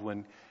God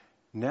when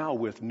now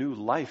with new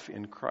life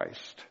in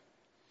Christ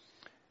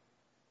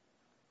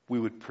we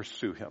would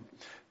pursue him?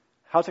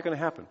 How's it going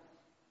to happen?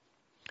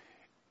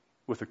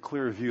 With a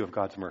clear view of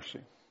God's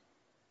mercy.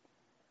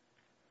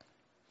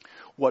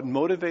 What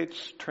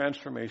motivates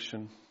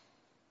transformation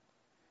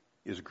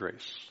is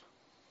grace.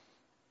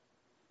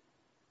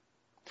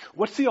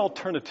 What's the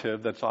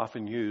alternative that's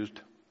often used,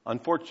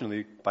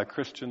 unfortunately, by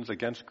Christians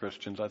against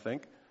Christians, I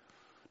think,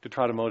 to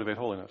try to motivate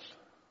holiness?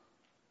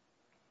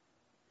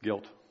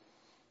 Guilt.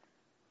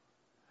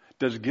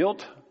 Does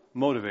guilt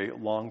motivate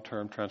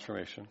long-term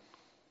transformation?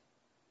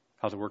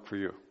 How's it work for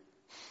you?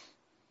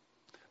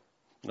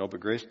 No, but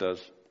grace does.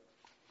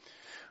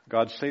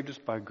 God saved us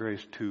by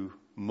grace to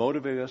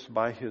motivate us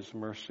by his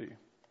mercy.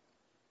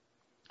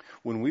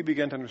 When we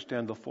begin to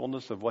understand the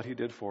fullness of what he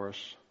did for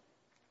us,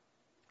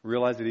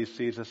 realize that he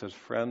sees us as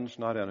friends,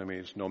 not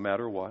enemies, no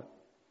matter what,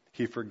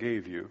 he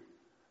forgave you.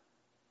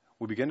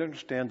 We begin to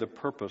understand the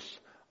purpose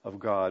of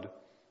God.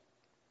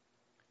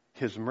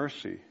 His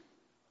mercy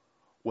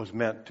was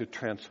meant to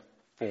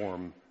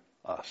transform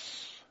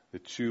us,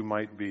 that you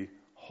might be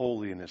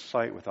holy in his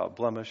sight, without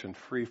blemish and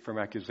free from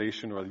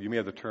accusation, or you may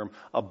have the term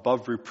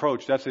above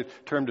reproach. That's a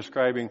term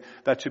describing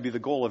that should be the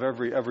goal of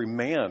every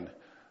man.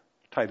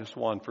 Titus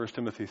 1, 1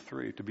 Timothy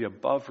 3, to be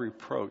above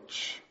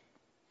reproach.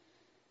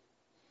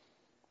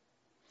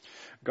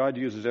 God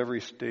uses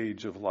every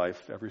stage of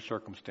life, every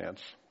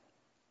circumstance,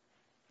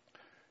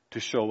 to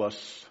show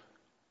us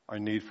our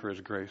need for his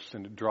grace.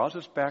 And it draws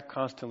us back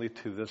constantly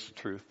to this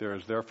truth. There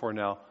is therefore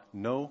now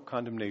no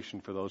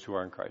condemnation for those who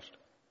are in Christ.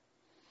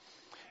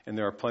 And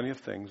there are plenty of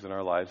things in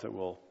our lives that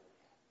will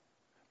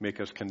make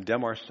us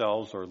condemn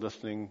ourselves or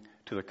listening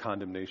to the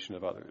condemnation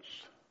of others.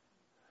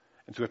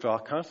 And so we have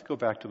to constantly go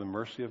back to the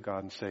mercy of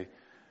God and say,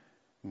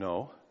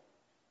 no,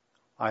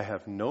 I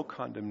have no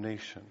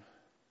condemnation.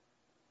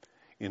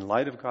 In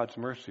light of God's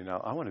mercy, now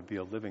I want to be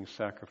a living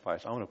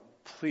sacrifice. I want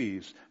to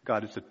please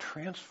God. It's a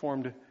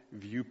transformed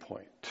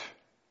viewpoint.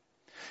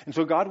 And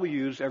so God will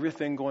use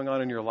everything going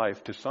on in your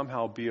life to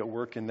somehow be at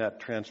work in that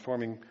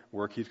transforming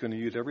work. He's going to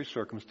use every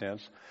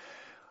circumstance.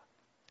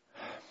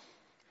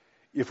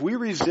 If we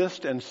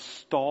resist and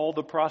stall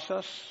the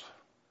process,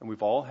 and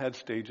we've all had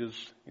stages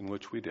in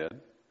which we did,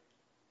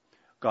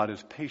 God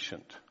is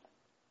patient,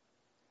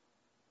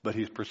 but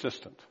he's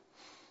persistent.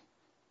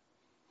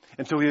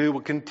 And so he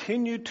will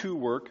continue to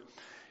work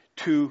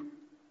to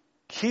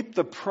keep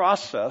the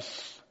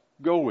process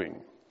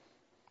going.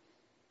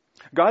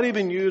 God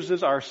even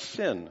uses our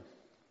sin.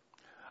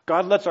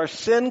 God lets our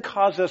sin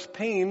cause us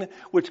pain,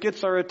 which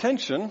gets our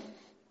attention,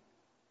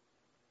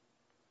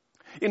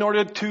 in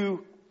order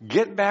to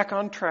get back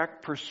on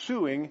track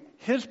pursuing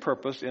his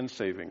purpose in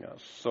saving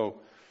us. So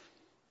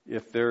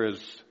if there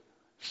is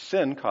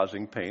sin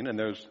causing pain, and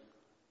there's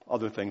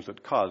other things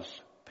that cause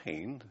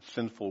pain,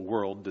 sinful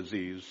world,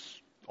 disease,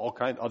 all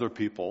kinds of other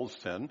people's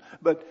sin.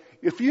 But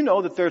if you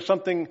know that there's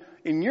something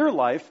in your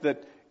life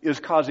that is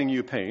causing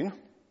you pain,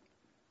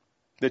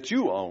 that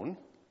you own,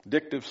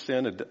 addictive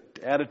sin,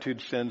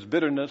 attitude sins,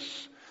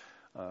 bitterness,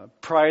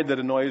 pride that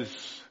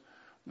annoys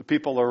the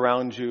people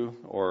around you,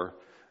 or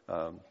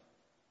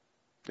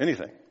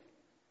anything,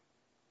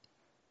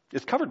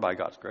 it's covered by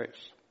God's grace.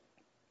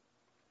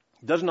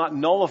 It does not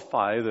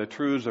nullify the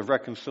truths of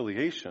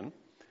reconciliation.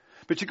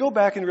 But you go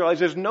back and realize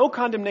there's no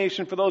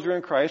condemnation for those who are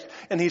in Christ,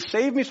 and he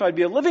saved me so I'd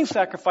be a living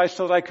sacrifice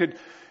so that I could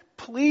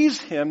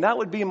please him. That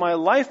would be my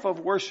life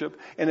of worship.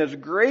 And as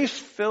grace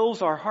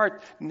fills our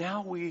heart,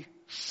 now we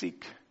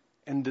seek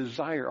and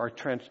desire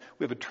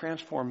we have a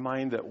transformed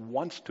mind that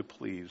wants to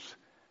please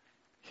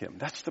him.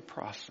 That's the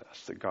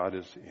process that God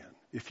is in.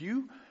 If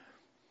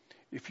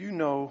you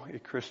know a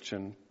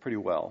Christian pretty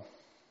well,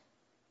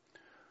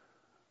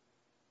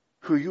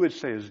 who you would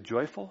say is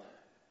joyful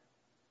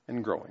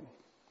and growing,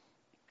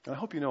 and I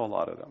hope you know a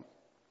lot of them,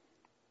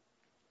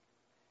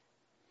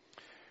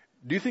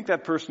 do you think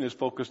that person is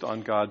focused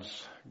on God's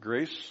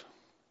grace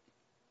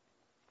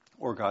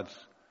or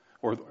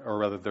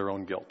rather their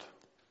own guilt?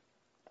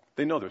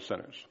 They know they're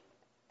sinners.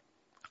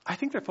 I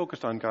think they're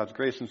focused on God's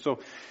grace. And so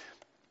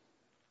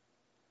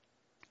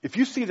if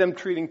you see them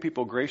treating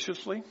people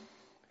graciously,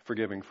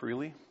 forgiving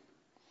freely,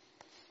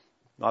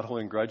 not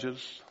holding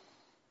grudges,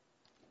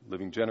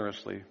 living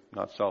generously,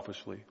 not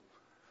selfishly,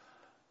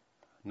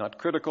 not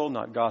critical,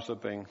 not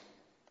gossiping,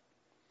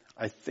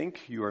 I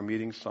think you are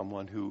meeting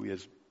someone who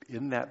is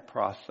in that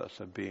process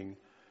of being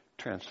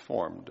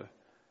transformed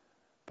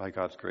by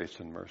God's grace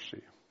and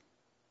mercy.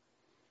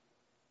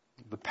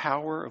 The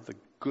power of the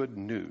good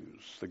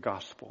news, the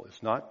gospel,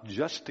 is not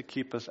just to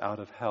keep us out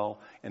of hell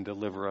and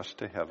deliver us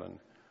to heaven,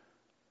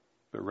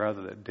 but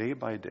rather that day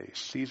by day,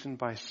 season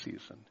by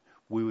season,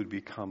 we would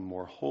become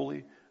more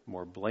holy,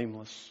 more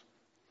blameless,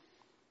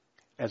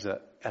 as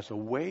a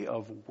way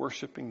of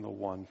worshiping the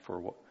one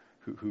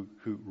who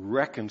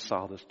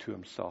reconciled us to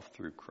himself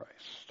through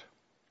Christ.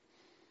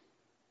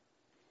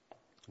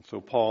 And so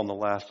Paul in the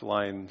last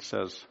line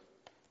says,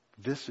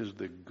 this is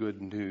the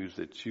good news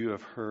that you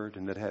have heard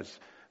and that has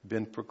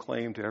been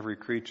proclaimed to every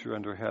creature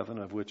under heaven,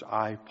 of which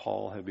I,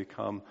 Paul, have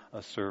become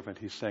a servant.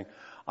 He's saying,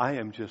 I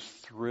am just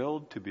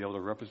thrilled to be able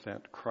to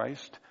represent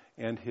Christ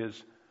and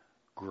his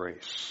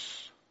grace.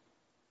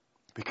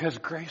 Because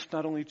grace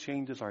not only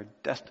changes our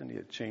destiny,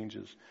 it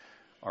changes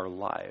our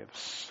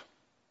lives.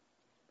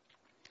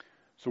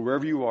 So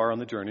wherever you are on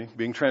the journey,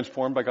 being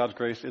transformed by God's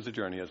grace is a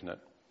journey, isn't it?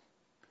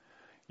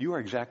 You are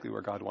exactly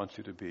where God wants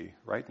you to be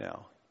right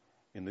now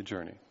in the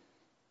journey.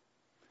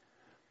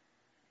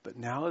 But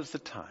now is the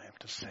time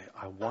to say,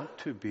 I want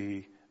to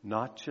be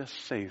not just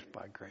saved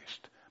by grace,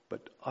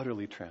 but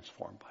utterly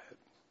transformed by it.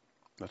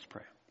 Let's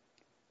pray.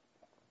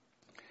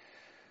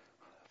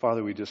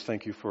 Father, we just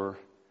thank you for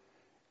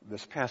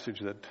this passage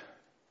that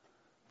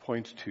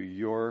points to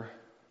your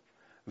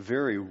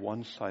very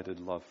one-sided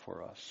love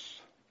for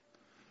us.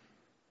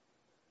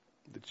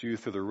 That you,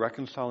 through the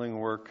reconciling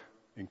work,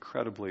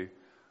 incredibly,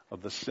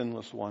 of the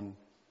sinless one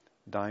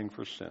dying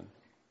for sin,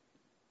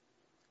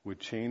 would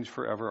change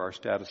forever our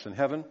status in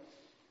heaven,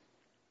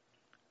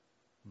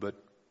 but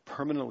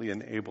permanently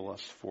enable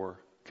us for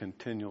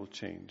continual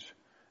change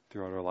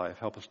throughout our life.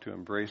 Help us to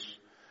embrace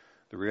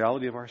the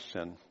reality of our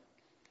sin,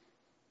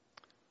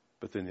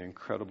 but then the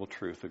incredible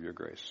truth of your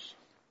grace.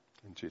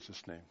 In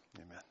Jesus' name,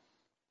 amen.